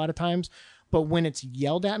 a lot of times. But when it's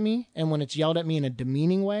yelled at me, and when it's yelled at me in a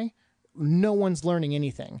demeaning way, no one's learning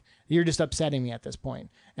anything. You're just upsetting me at this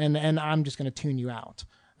point, and I'm just going to tune you out.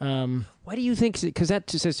 Why do you think? Because that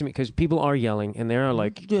just says to me, because people are yelling and they're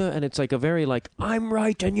like, and it's like a very like, I'm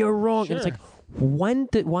right and you're wrong. Sure. And it's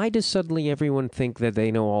like, why does suddenly everyone think that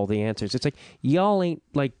they know all the answers? It's like, y'all ain't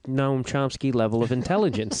like Noam Chomsky level of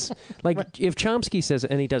intelligence. Like right. If Chomsky says,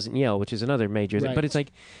 and he doesn't yell, which is another major thing, right. But it's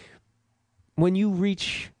like, when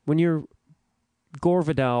you're Gore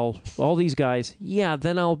Vidal, all these guys,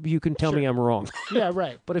 then you can tell me I'm wrong. Yeah,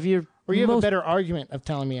 right. But if you're... Or you have a better argument of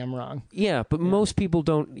telling me I'm wrong. Yeah, but most people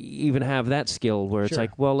don't even have that skill where it's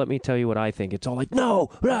like, well, let me tell you what I think. It's all like, no,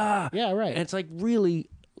 rah! Yeah, right. And it's like really...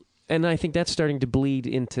 And I think that's starting to bleed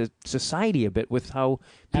into society a bit with how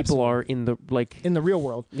people are in the real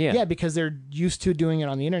world. Yeah. Yeah, because they're used to doing it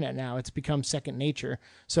on the internet now. It's become second nature.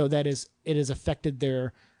 So it has affected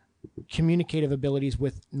their communicative abilities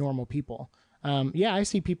with normal people. I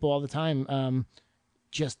see people all the time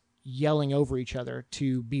just yelling over each other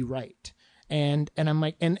to be right. And I'm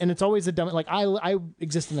like, and it's always a dumb, like I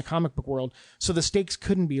exist in the comic book world, so the stakes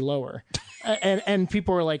couldn't be lower. and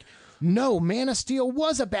people are like, no, Man of Steel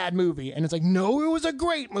was a bad movie. And it's like, no, it was a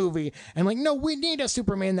great movie. And like, no, we need a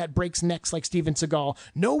Superman that breaks necks like Steven Seagal.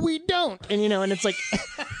 No, we don't. And, and it's like,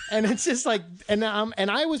 and it's just like, and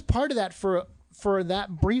I was part of that for that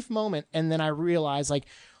brief moment. And then I realized, like,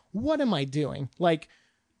 what am I doing? Like,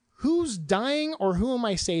 who's dying or who am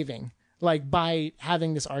I saving? Like, by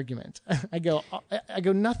having this argument, I go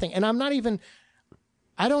nothing. And I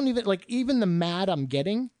don't even, like, even the mad I'm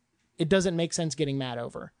getting, it doesn't make sense getting mad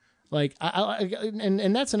over. Like,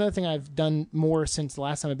 and that's another thing I've done more since the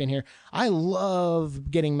last time I've been here. I love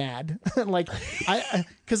getting mad. Like,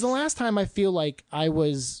 because the last time I feel like I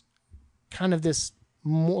was kind of this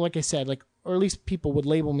more, like I said, like, or at least people would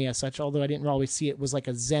label me as such, although I didn't always see it, was like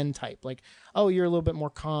a Zen type. Like, oh, you're a little bit more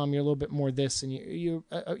calm, you're a little bit more this, and you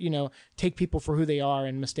take people for who they are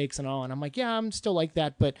and mistakes and all. And I'm like, yeah, I'm still like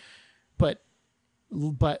that, but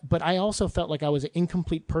I also felt like I was an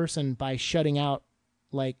incomplete person by shutting out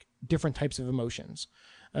like different types of emotions,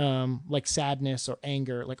 like sadness or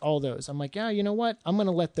anger, like all those. I'm like, yeah, you know what? I'm going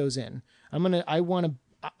to let those in.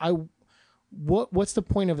 What's the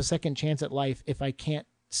point of a second chance at life if I can't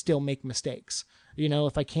still make mistakes?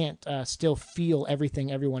 If I can't still feel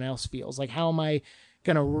everything everyone else feels, like how am I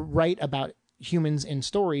going to write about humans in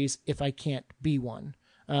stories if I can't be one?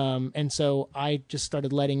 And so I just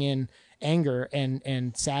started letting in anger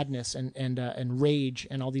and sadness and rage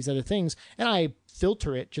and all these other things. And I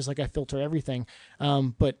filter it just like I filter everything.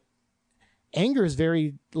 But anger is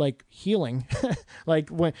very like healing. Like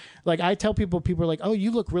when, like I tell people are like, oh,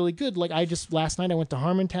 you look really good. Like last night I went to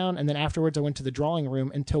Harmontown and then afterwards I went to the drawing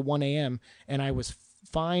room until 1 a.m. and I was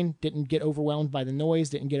fine. Didn't get overwhelmed by the noise,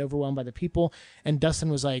 didn't get overwhelmed by the people. And Dustin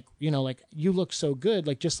was like, like you look so good.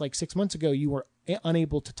 Like just like 6 months ago, you were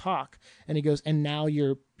unable to talk. And he goes, and now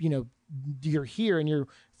you're here and you're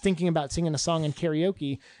thinking about singing a song in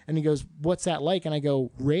karaoke. And he goes, what's that like? And I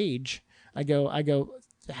go, rage. I go,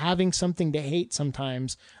 having something to hate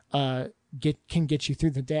sometimes, can get you through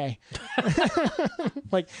the day.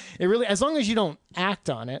 Like it really, as long as you don't act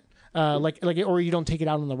on it, or you don't take it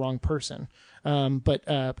out on the wrong person. But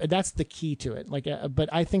that's the key to it. Like, but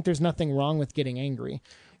I think there's nothing wrong with getting angry.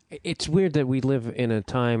 It's weird that we live in a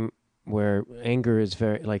time where anger is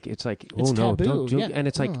very like it's like it's no, taboo. don't do, Yeah. and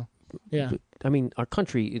it's like. Yeah. I mean, our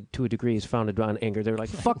country to a degree is founded on anger. They're like,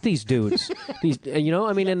 fuck these dudes.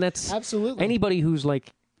 And that's Absolutely. anybody who's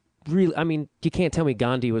like really, I mean, you can't tell me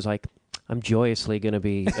Gandhi was like, I'm joyously going to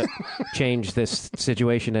be change this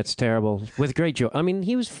situation that's terrible with great joy. I mean,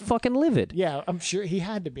 he was fucking livid. Yeah, I'm sure he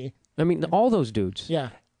had to be. I mean, all those dudes.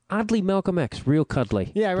 Yeah. Oddly, Malcolm X, real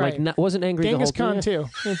cuddly. Yeah, right. Like, wasn't angry Genghis the whole Khan, time. too.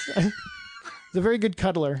 It's a very good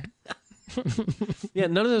cuddler. Yeah,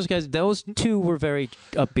 none of those guys, those two were very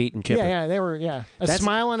upbeat and chipper. Yeah, they were, A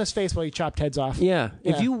smile on his face while he chopped heads off. Yeah.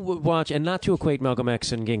 If you watch, and not to equate Malcolm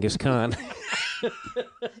X and Genghis Khan.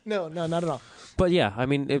 No, not at all. But yeah, I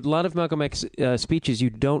mean, a lot of Malcolm X speeches you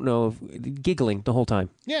don't know of, giggling the whole time.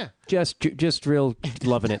 Yeah. Just real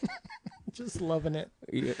loving it. Just loving it.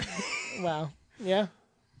 Yeah. Wow. Yeah.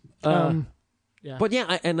 Yeah. But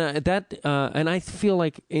yeah, and I feel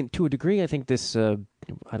like, to a degree, I think this, I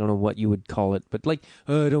don't know what you would call it, but like,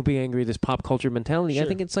 don't be angry, this pop culture mentality. Sure.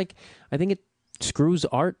 I think it screws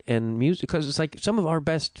art and music, because it's like some of our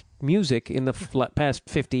best music in the past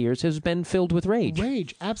 50 years has been filled with rage.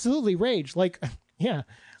 Rage. Absolutely rage. Like, yeah.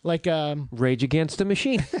 Like, Rage Against the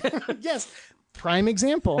Machine. yes. Prime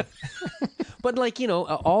example. But like,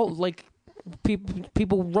 all like,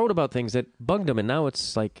 people wrote about things that bugged them, and now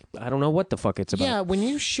it's like I don't know what the fuck it's about. Yeah, when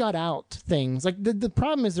you shut out things, like the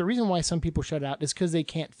problem is the reason why some people shut out is because they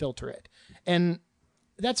can't filter it, and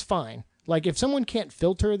that's fine. Like if someone can't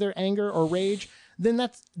filter their anger or rage, then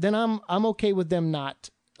I'm okay with them not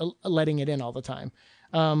letting it in all the time.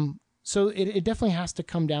 So it definitely has to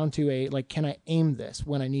come down to can I aim this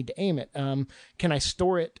when I need to aim it? Can I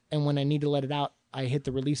store it, and when I need to let it out, I hit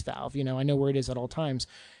the release valve. I know where it is at all times.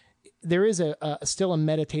 There is still a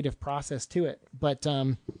meditative process to it, but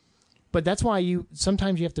that's why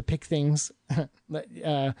sometimes you have to pick things,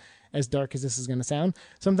 as dark as this is going to sound.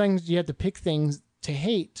 Sometimes you have to pick things to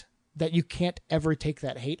hate that you can't ever take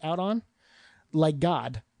that hate out on, like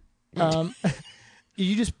God.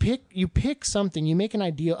 You pick something, you make an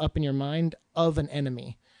idea up in your mind of an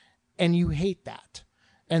enemy, and you hate that,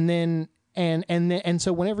 and then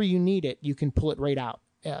so whenever you need it, you can pull it right out.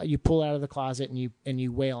 You pull it out of the closet and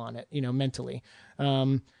you wail on it, mentally.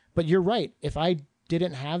 But you're right. If I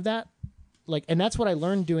didn't have that, and that's what I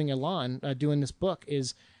learned doing Elan, doing this book,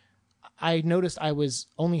 is I noticed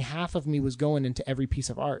only half of me was going into every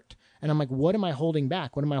piece of art. And I'm like, what am I holding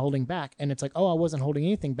back? What am I holding back? And it's like, oh, I wasn't holding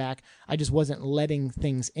anything back. I just wasn't letting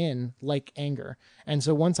things in, like anger. And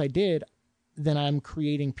so once I did, then I'm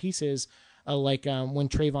creating pieces like when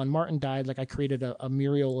Trayvon Martin died, like I created a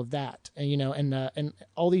mural of that, and and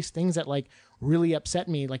all these things that like really upset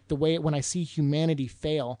me, like the way when I see humanity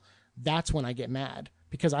fail, that's when I get mad,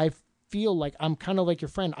 because I feel like I'm kind of like your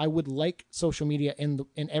friend. I would like social media in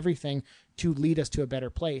everything to lead us to a better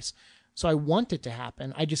place. So I want it to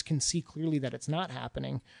happen. I just can see clearly that it's not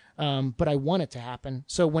happening, but I want it to happen.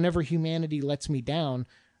 So whenever humanity lets me down,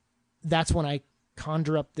 that's when I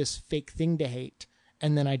conjure up this fake thing to hate.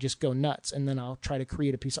 And then I just go nuts, and then I'll try to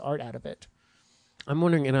create a piece of art out of it. I'm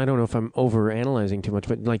wondering, and I don't know if I'm over-analyzing too much,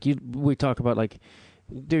 but like we talk about like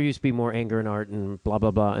there used to be more anger in art and blah, blah,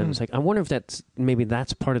 blah. And it's like, I wonder if that's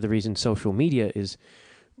part of the reason social media is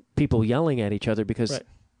people yelling at each other, because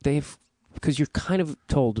because you're kind of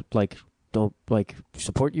told, like, don't, like,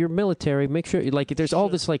 support your military, make sure, like, there's all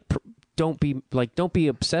this, like, don't be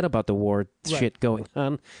upset about the war shit going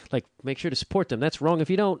on. Like, make sure to support them. That's wrong if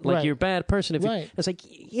you don't. Like, you're a bad person. If you, it's like,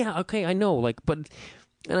 yeah, okay, I know. Like, but,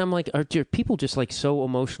 and I'm like, are people just like so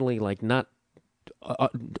emotionally like not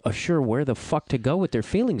sure where the fuck to go with their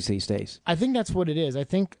feelings these days? I think that's what it is. I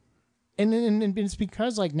think, and it's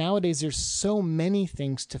because like nowadays there's so many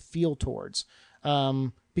things to feel towards,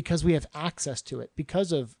 because we have access to it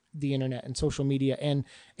because of the internet and social media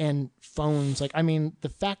and phones. Like, I mean, the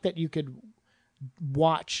fact that you could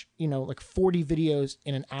watch, like 40 videos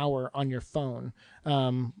in an hour on your phone,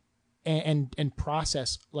 and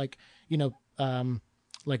process like,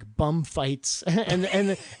 like bum fights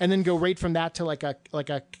and then go right from that to like a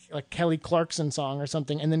Kelly Clarkson song or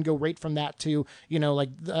something, and then go right from that to, like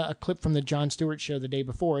a clip from the Jon Stewart show the day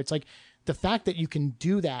before. It's like the fact that you can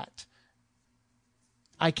do that,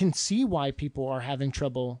 I can see why people are having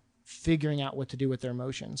trouble figuring out what to do with their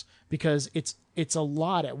emotions, because it's a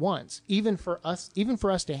lot at once, even for us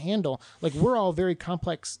to handle. Like, we're all very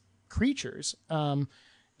complex creatures,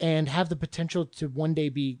 and have the potential to one day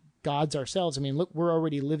be gods ourselves. I mean, look, we're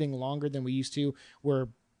already living longer than we used to. We're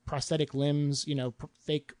prosthetic limbs,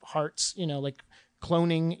 fake hearts, like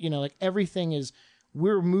cloning, like everything is,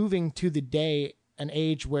 we're moving to the day, an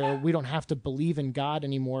age where we don't have to believe in God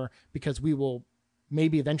anymore, because we will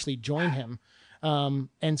maybe eventually join him.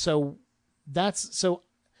 And so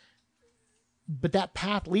but that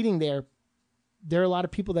path leading there are a lot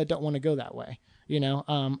of people that don't want to go that way.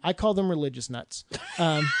 I call them religious nuts.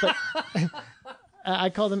 But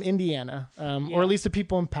I call them Indiana, or at least the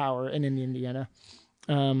people in power in Indiana.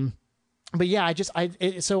 But yeah,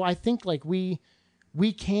 so I think like we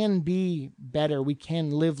can be better. We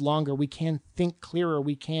can live longer. We can think clearer.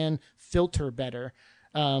 We can filter better.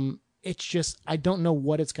 It's just, I don't know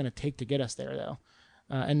what it's going to take to get us there, though.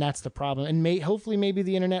 And that's the problem. And hopefully maybe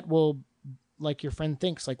the internet will, like your friend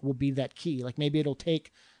thinks, like will be that key. Like maybe it'll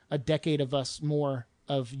take a decade of us more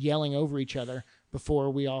of yelling over each other before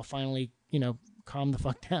we all finally, calm the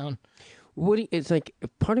fuck down. It's like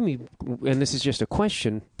part of me, and this is just a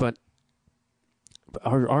question, but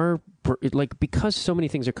are like, because so many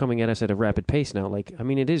things are coming at us at a rapid pace now, like, I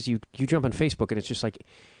mean, it is, you jump on Facebook and it's just like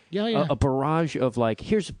a barrage of like,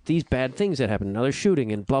 here's these bad things that happen, another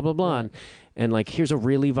shooting and blah blah blah, and like, here's a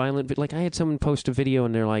really violent like, I had someone post a video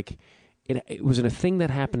and they're like, it was a thing that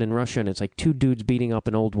happened in Russia, and it's like 2 dudes beating up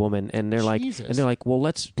an old woman, and they're like, well,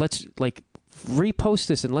 let's like repost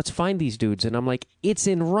this and let's find these dudes. And I'm like, it's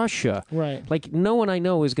in Russia. Right. Like, no one I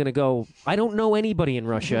know is going to go, I don't know anybody in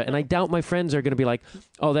Russia, and I doubt my friends are going to be like,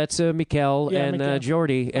 oh, that's Mikkel and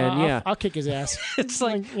Jordy, and I'll kick his ass. It's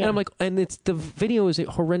like, and I'm like, and it's, the video is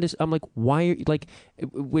horrendous. I'm like, why are you, like,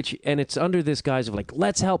 and it's under this guise of like,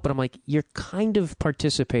 let's help, but I'm like, you're kind of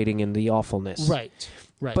participating in the awfulness. Right.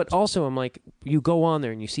 But also, I'm like, you go on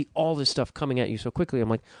there and you see all this stuff coming at you so quickly. I'm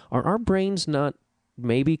like, are our brains not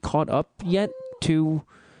maybe caught up yet to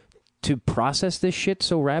process this shit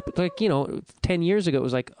so rapid? Like, 10 years ago, it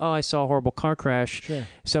was like, oh, I saw a horrible car crash. Sure.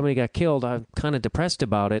 Somebody got killed. I'm kind of depressed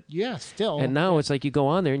about it. Yeah, still. And now it's like, you go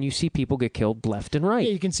on there and you see people get killed left and right.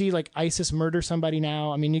 Yeah, you can see like ISIS murder somebody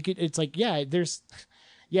now. I mean, it's like, I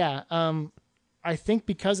think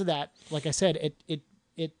because of that, like I said,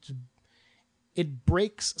 it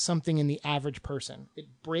breaks something in the average person. It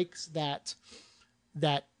breaks that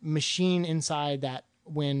machine inside that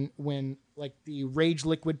when like the rage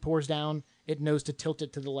liquid pours down, it knows to tilt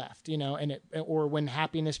it to the left, or when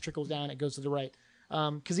happiness trickles down, it goes to the right.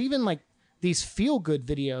 'Cause even like these feel good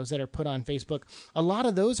videos that are put on Facebook, a lot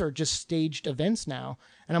of those are just staged events now.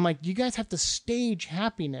 And I'm like, you guys have to stage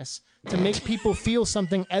happiness to make people feel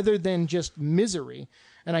something other than just misery.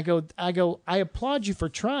 And I go, I applaud you for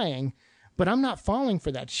trying, but I'm not falling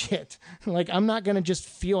for that shit. Like, I'm not going to just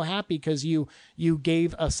feel happy because you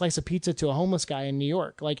gave a slice of pizza to a homeless guy in New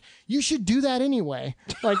York. Like, you should do that anyway.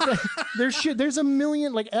 Like, there's a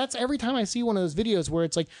million, like, that's every time I see one of those videos where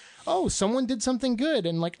it's like, oh, someone did something good.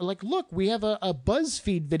 And like, look, we have a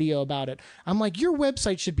BuzzFeed video about it. I'm like, your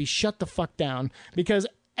website should be shut the fuck down, because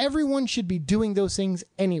everyone should be doing those things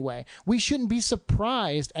anyway. We shouldn't be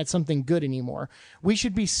surprised at something good anymore. We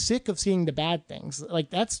should be sick of seeing the bad things. Like,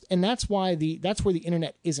 that's why that's where the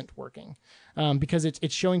internet isn't working. Because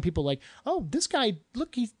it's showing people like, oh, this guy,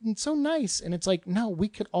 look, he's so nice. And it's like, no, we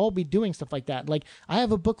could all be doing stuff like that. Like, I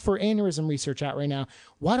have a book for aneurysm research out right now.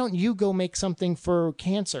 Why don't you go make something for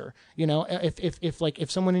cancer? You know,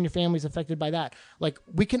 if someone in your family is affected by that, like,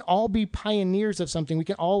 we can all be pioneers of something. We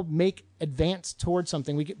can all make advance towards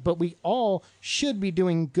something. But we all should be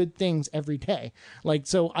doing good things every day. Like,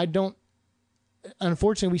 so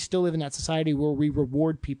unfortunately, we still live in that society where we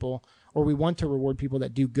reward people, or we want to reward people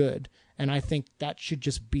that do good. And I think that should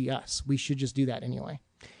just be us. We should just do that anyway.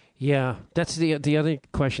 Yeah, that's the other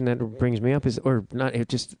question that brings me up is, or not, it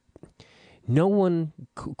just, no one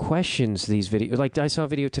questions these videos. Like, I saw a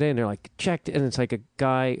video today and they're like, checked, and it's like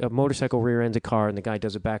a motorcycle rear ends a car and the guy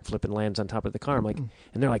does a backflip and lands on top of the car. I'm like, and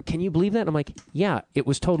they're like, can you believe that? I'm like, yeah, it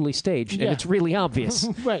was totally staged and it's really obvious.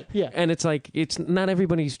 Right, yeah. And it's like, it's not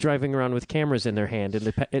everybody's driving around with cameras in their hand.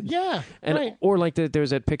 Right. Or like there was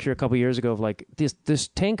that picture a couple years ago of like this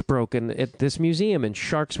tank broke at this museum and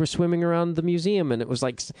sharks were swimming around the museum, and it was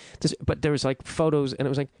like this, but there was like photos and it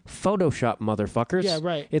was like Photoshop, motherfuckers. Yeah,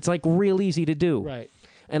 right. It's like real easy to do. Right.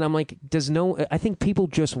 And I'm like, I think people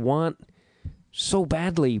just want so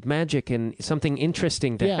badly magic and something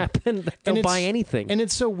interesting to happen that they'll buy anything. And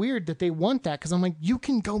it's so weird that they want that, because I'm like, you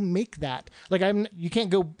can go make that. Like, you can't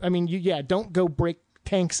go, I mean, don't go break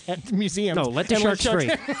tanks at museums. No, let the sharks free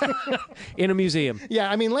in a museum. Yeah,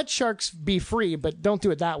 I mean, let sharks be free, but don't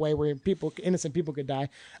do it that way where innocent people could die.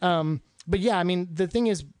 But yeah, I mean, the thing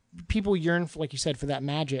is, people yearn for, like you said, for that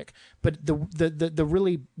magic. But the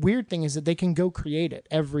really weird thing is that they can go create it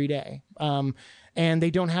every day. And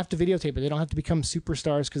they don't have to videotape it. They don't have to become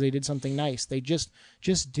superstars because they did something nice. They just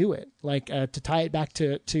do it. Like, to tie it back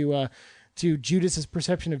to Judas's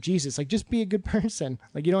perception of Jesus, like, just be a good person.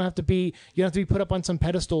 Like, you don't have to be put up on some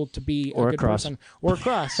pedestal to be a good person, or a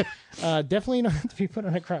cross. Definitely you don't have to be put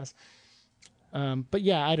on a cross. But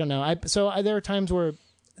yeah, I don't know. There are times where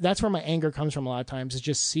that's where my anger comes from a lot of times, is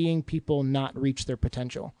just seeing people not reach their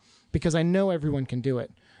potential, because I know everyone can do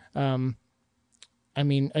it. I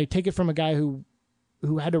mean, I take it from a guy who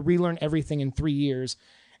had to relearn everything in 3 years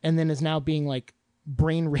and then is now being like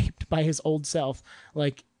brain raped by his old self.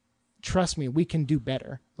 Like, trust me, we can do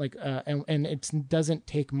better. Like, and it doesn't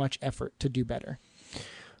take much effort to do better.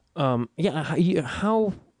 Yeah.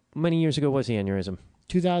 How many years ago was the aneurysm?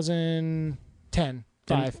 2010.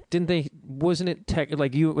 Wasn't it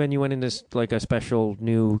like you, when you went in this, like, a special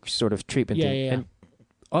new sort of treatment Yeah, thing? yeah. And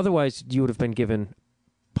otherwise you would have been given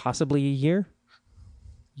possibly a year?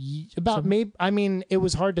 Maybe, I mean, it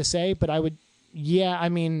was hard to say, but I would, I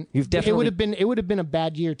mean, it would have been a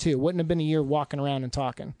bad year too. It wouldn't have been a year walking around and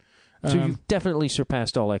talking. So you've definitely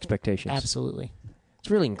surpassed all expectations. Absolutely. It's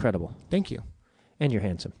really incredible. Thank you. And you're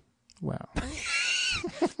handsome. Wow.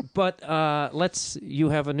 But you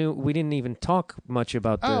have a new, we didn't even talk much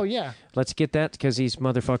about Oh, yeah. Let's get that, because these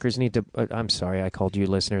motherfuckers need to, I'm sorry, I called you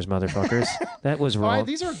listeners motherfuckers. That was wrong.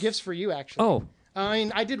 These are gifts for you, actually. Oh. I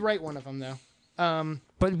mean, I did write one of them, though.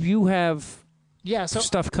 But you have so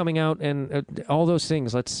stuff coming out and all those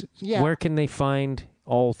things. Where can they find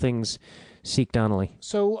all things Seek Donnelly?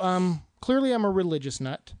 So, clearly I'm a religious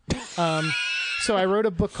nut. So I wrote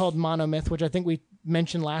a book called Monomyth, which I think we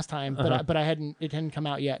mentioned last time, but it hadn't come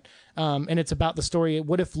out yet. And it's about the story,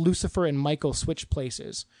 what if Lucifer and Michael switched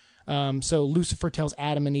places? So Lucifer tells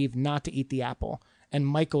Adam and Eve not to eat the apple, and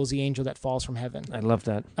Michael's the angel that falls from heaven. I love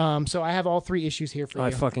that. So I have all 3 issues here for you.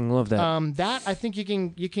 I fucking love that. That I think you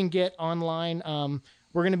can get online.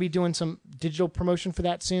 We're going to be doing some digital promotion for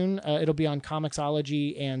that soon. It'll be on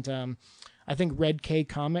Comixology, and I think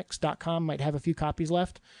redkcomics.com might have a few copies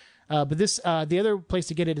left. But the other place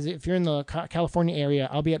to get it is if you're in the California area.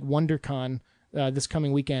 I'll be at WonderCon this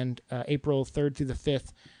coming weekend, April 3rd through the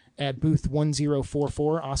 5th, at booth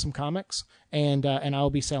 1044, Awesome Comics, and I'll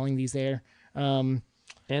be selling these there. And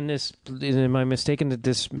this, am I mistaken that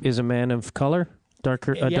this is a man of color,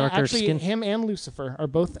 darker actually, skin? Him and Lucifer are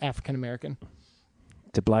both African American.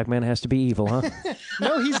 The black man has to be evil, huh?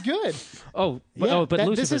 No, he's good. But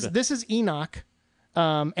Lucifer. This is Enoch,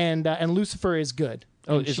 and Lucifer is good.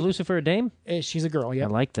 Oh, is Lucifer a dame? She's a girl. Yeah, I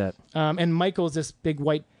like that. And Michael's this big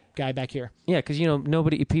white guy back here. Yeah, because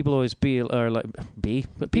people always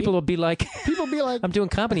but people will be like, People be like, I'm doing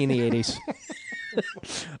comedy in the 80s.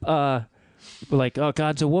 Like, oh,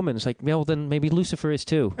 God's a woman. It's like, well, then maybe Lucifer is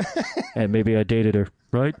too, and maybe I dated her,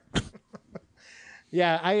 right?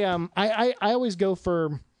 yeah, I always go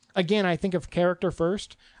for, again, I think of character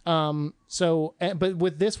first. But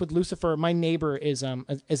with Lucifer, my neighbor is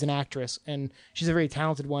an actress, and she's a very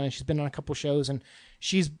talented one, and she's been on a couple shows, and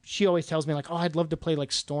she always tells me like, oh, I'd love to play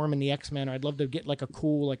like Storm in the X-Men, or I'd love to get like a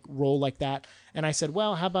cool like role like that. And I said,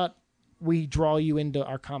 well, how about we draw you into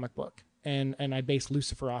our comic book, and I base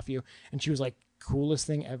Lucifer off you. And she was like, coolest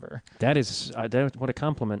thing ever. That is what a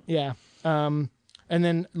compliment. Yeah. And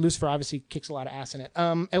then Lucifer obviously kicks a lot of ass in it.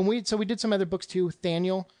 And we did some other books too.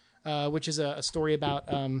 Thaniel, which is a story about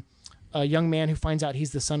a young man who finds out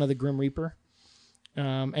he's the son of the Grim Reaper.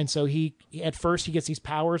 And so he at first he gets these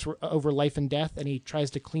powers over life and death, and he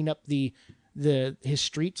tries to clean up his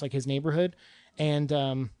streets, like his neighborhood.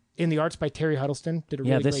 And in the arts by Terry Huddleston, did a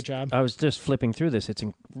really great job. I was just flipping through this. It's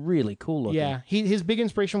really cool looking. Yeah, his big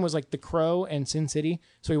inspiration was like The Crow and Sin City,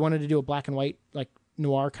 so he wanted to do a black and white like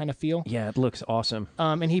noir kind of feel. Yeah, it looks awesome.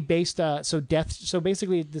 And he based so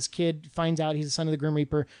basically this kid finds out he's the son of the Grim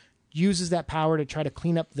Reaper, uses that power to try to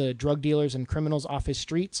clean up the drug dealers and criminals off his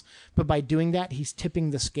streets. But by doing that, he's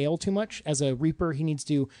tipping the scale too much. As a Reaper, he needs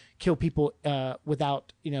to kill people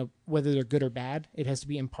without, whether they're good or bad. It has to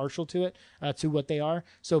be impartial to it, to what they are.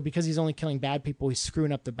 So because he's only killing bad people, he's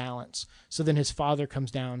screwing up the balance. So then his father comes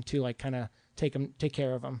down to like kind of take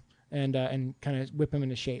care of him and kind of whip him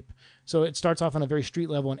into shape. So it starts off on a very street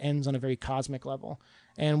level and ends on a very cosmic level.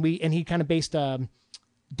 And he kind of based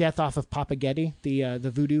death off of Papa Getty, the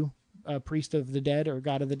voodoo priest of the dead, or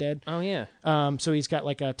god of the dead. Oh yeah. So he's got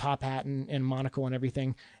like a top hat and monocle and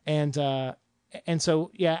everything. And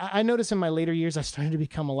so yeah, I noticed in my later years I started to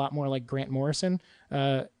become a lot more like Grant Morrison.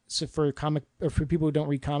 So for people who don't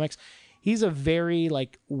read comics, he's a very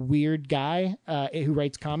like weird guy who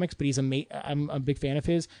writes comics, but I'm a big fan of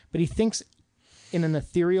his. But he thinks in an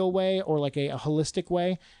ethereal way, or like a holistic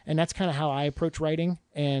way, and that's kind of how I approach writing.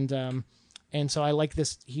 And so I like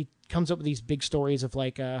this. He comes up with these big stories of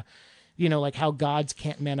like, like how gods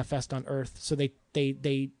can't manifest on Earth. So they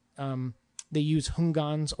use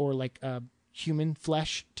Hungans, or like human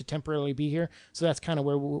flesh, to temporarily be here. So that's kind of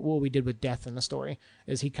what we did with Death in the story,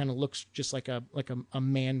 is he kind of looks just like a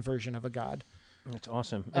man version of a god. That's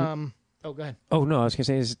awesome. Oh, go ahead. Oh no, I was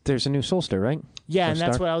gonna say there's a new Soulstar, right? Yeah, and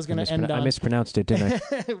that's Soulstar? what I was gonna end on. I mispronounced it, didn't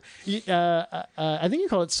I? I think you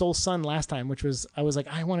called it Soul Sun last time, which was I was like,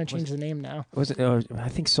 I want to change the name now. Was it? I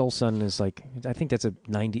think Soul Sun is like, I think that's a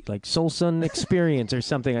 90 like Soul Sun Experience or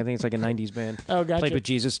something. I think it's like a 90s band. Oh, gotcha. Played with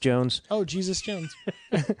Jesus Jones. Oh, Jesus Jones.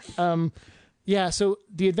 Yeah. So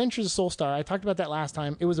The Adventures of Soulstar, I talked about that last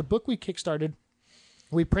time. It was a book we kickstarted.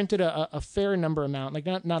 We printed a fair number amount, like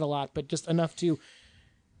not a lot, but just enough to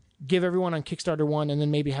give everyone on Kickstarter one, and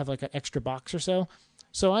then maybe have like an extra box or so.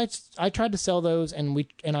 So I tried to sell those, and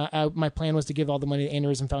my plan was to give all the money to the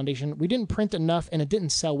Aneurysm Foundation. We didn't print enough, and it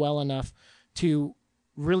didn't sell well enough to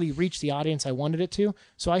really reach the audience I wanted it to.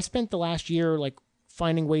 So I spent the last year like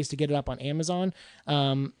finding ways to get it up on Amazon,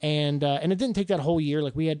 and it didn't take that whole year.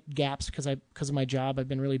 Like we had gaps because of my job. I've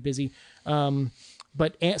been really busy. So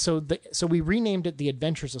we renamed it The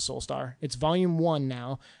Adventures of Soulstar. It's volume 1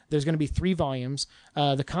 now. There's going to be 3 volumes.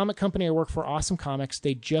 The comic company I work for, Awesome Comics,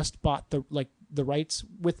 they just bought the rights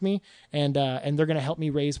with me, and they're going to help me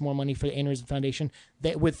raise more money for the Aneurysm Foundation.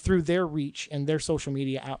 Through their reach and their social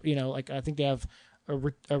media out, like I think they have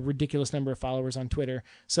a ridiculous number of followers on Twitter.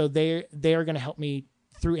 So they are going to help me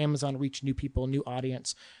through Amazon reach new people, new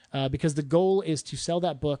audience, because the goal is to sell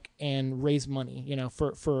that book and raise money,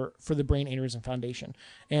 for the Brain Aneurysm Foundation.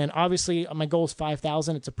 And obviously my goal is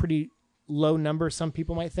 5,000. It's a pretty low number, some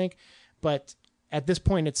people might think, but at this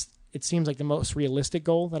point it seems like the most realistic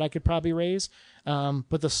goal that I could probably raise.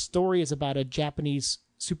 But the story is about a Japanese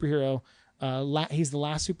superhero. He's the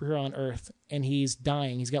last superhero on Earth, and he's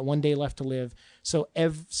dying. He's got 1 day left to live. So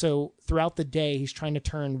throughout the day, he's trying to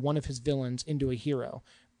turn one of his villains into a hero,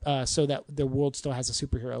 so that the world still has a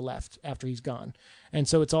superhero left after he's gone. And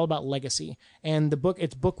so it's all about legacy. And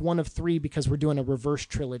it's book 1 of 3 because we're doing a reverse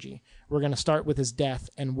trilogy. We're going to start with his death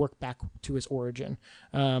and work back to his origin.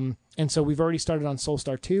 And so we've already started on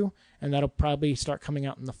Soulstar 2, and that'll probably start coming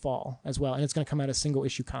out in the fall as well. And it's going to come out as single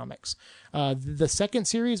issue comics. The second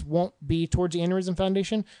series won't be towards the Aneurysm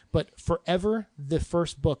Foundation, but forever the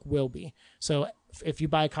first book will be. So if you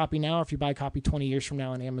buy a copy now, or if you buy a copy 20 years from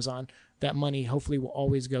now on Amazon, that money hopefully will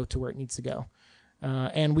always go to where it needs to go.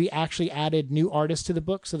 And we actually added new artists to the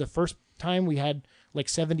book. So the first time we had like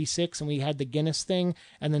 76 and we had the Guinness thing,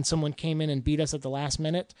 and then someone came in and beat us at the last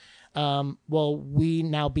minute. Well, we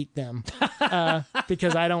now beat them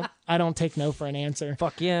because I don't take no for an answer.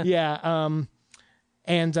 Fuck yeah.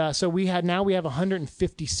 Yeah. So we have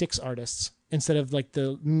 156 artists instead of like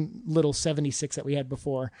the little 76 that we had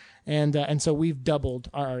before. And so we've doubled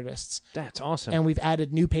our artists. That's awesome. And we've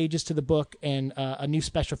added new pages to the book and a new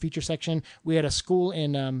special feature section. We had a school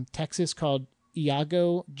in Texas called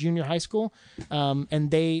Iago Junior High School.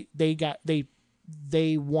 And they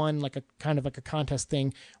won like a kind of like a contest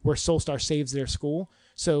thing where Soulstar saves their school.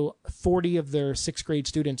 So 40 of their 6th grade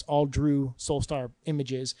students all drew Soulstar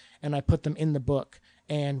images, and I put them in the book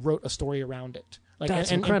and wrote a story around it. Like,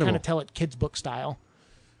 That's and incredible. kind of tell it kids book style.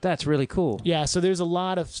 That's really cool. Yeah, so there's a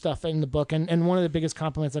lot of stuff in the book, and one of the biggest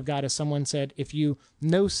compliments I've got is someone said, if you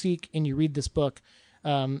know Seek and you read this book,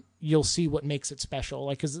 you'll see what makes it special.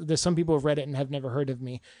 Like, because there's some people who've read it and have never heard of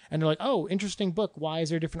me, and they're like, "Oh, interesting book. Why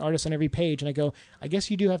is there different artists on every page?" And I go, "I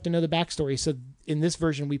guess you do have to know the backstory." So in this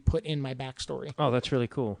version, we put in my backstory. Oh, that's really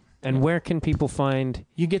cool. And where can people find?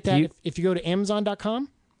 You get that if you go to Amazon.com.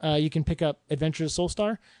 You can pick up Adventures of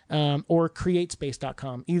Soulstar or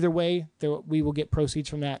CreateSpace.com. Either way, we will get proceeds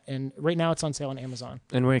from that. And right now, it's on sale on Amazon.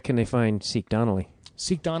 And where can they find Seek Donnelly?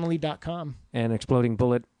 SeekDonnelly.com. And Exploding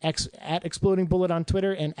Bullet. At Exploding Bullet on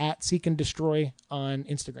Twitter and at Seek and Destroy on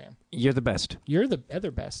Instagram. You're the best. You're the other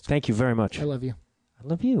best. Thank you very much. I love you. I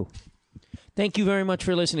love you. Thank you very much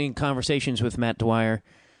for listening to Conversations with Matt Dwyer.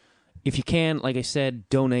 If you can, like I said,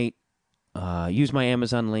 donate. Use my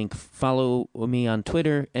Amazon link, follow me on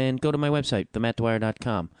Twitter, and go to my website,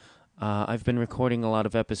 themattdwyer.com. I've been recording a lot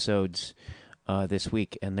of episodes this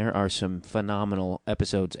week, and there are some phenomenal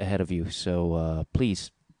episodes ahead of you. So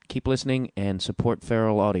please keep listening and support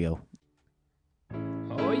Feral Audio.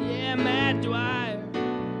 Oh yeah, Matt Dwyer.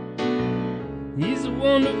 He's a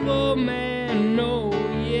wonderful man. Oh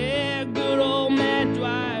yeah, good old Matt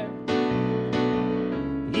Dwyer.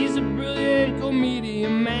 He's a brilliant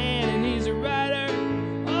comedian, man, and he's a writer.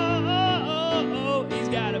 Oh, he's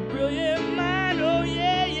got a brilliant mind. Oh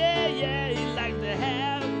yeah, yeah, yeah. He likes to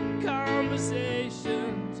have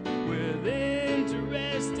conversations with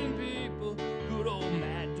interesting people. Good old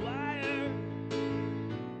Matt Dwyer.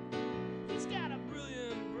 He's got a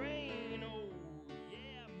brilliant brain. Oh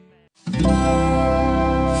yeah, Matt.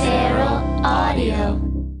 Feral Audio.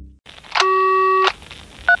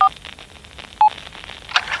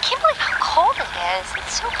 Cold it is.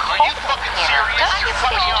 It's so cold. Are you fucking serious? Don't you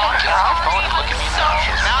put it on your phone and look at me now?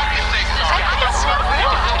 Now you think so. I think it's so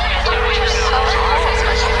rude.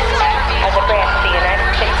 As a branch of the United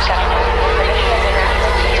States government,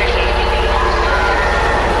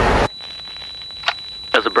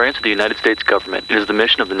 As a branch of the United States government, it is the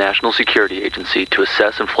mission of the National Security Agency to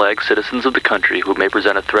assess and flag citizens of the country who may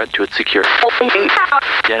present a threat to its security.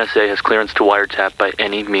 The NSA has clearance to wiretap by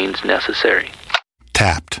any means necessary.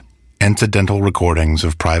 Tapped. Incidental recordings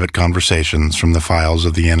of private conversations from the files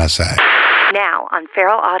of the NSA. now on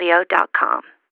feralaudio.com.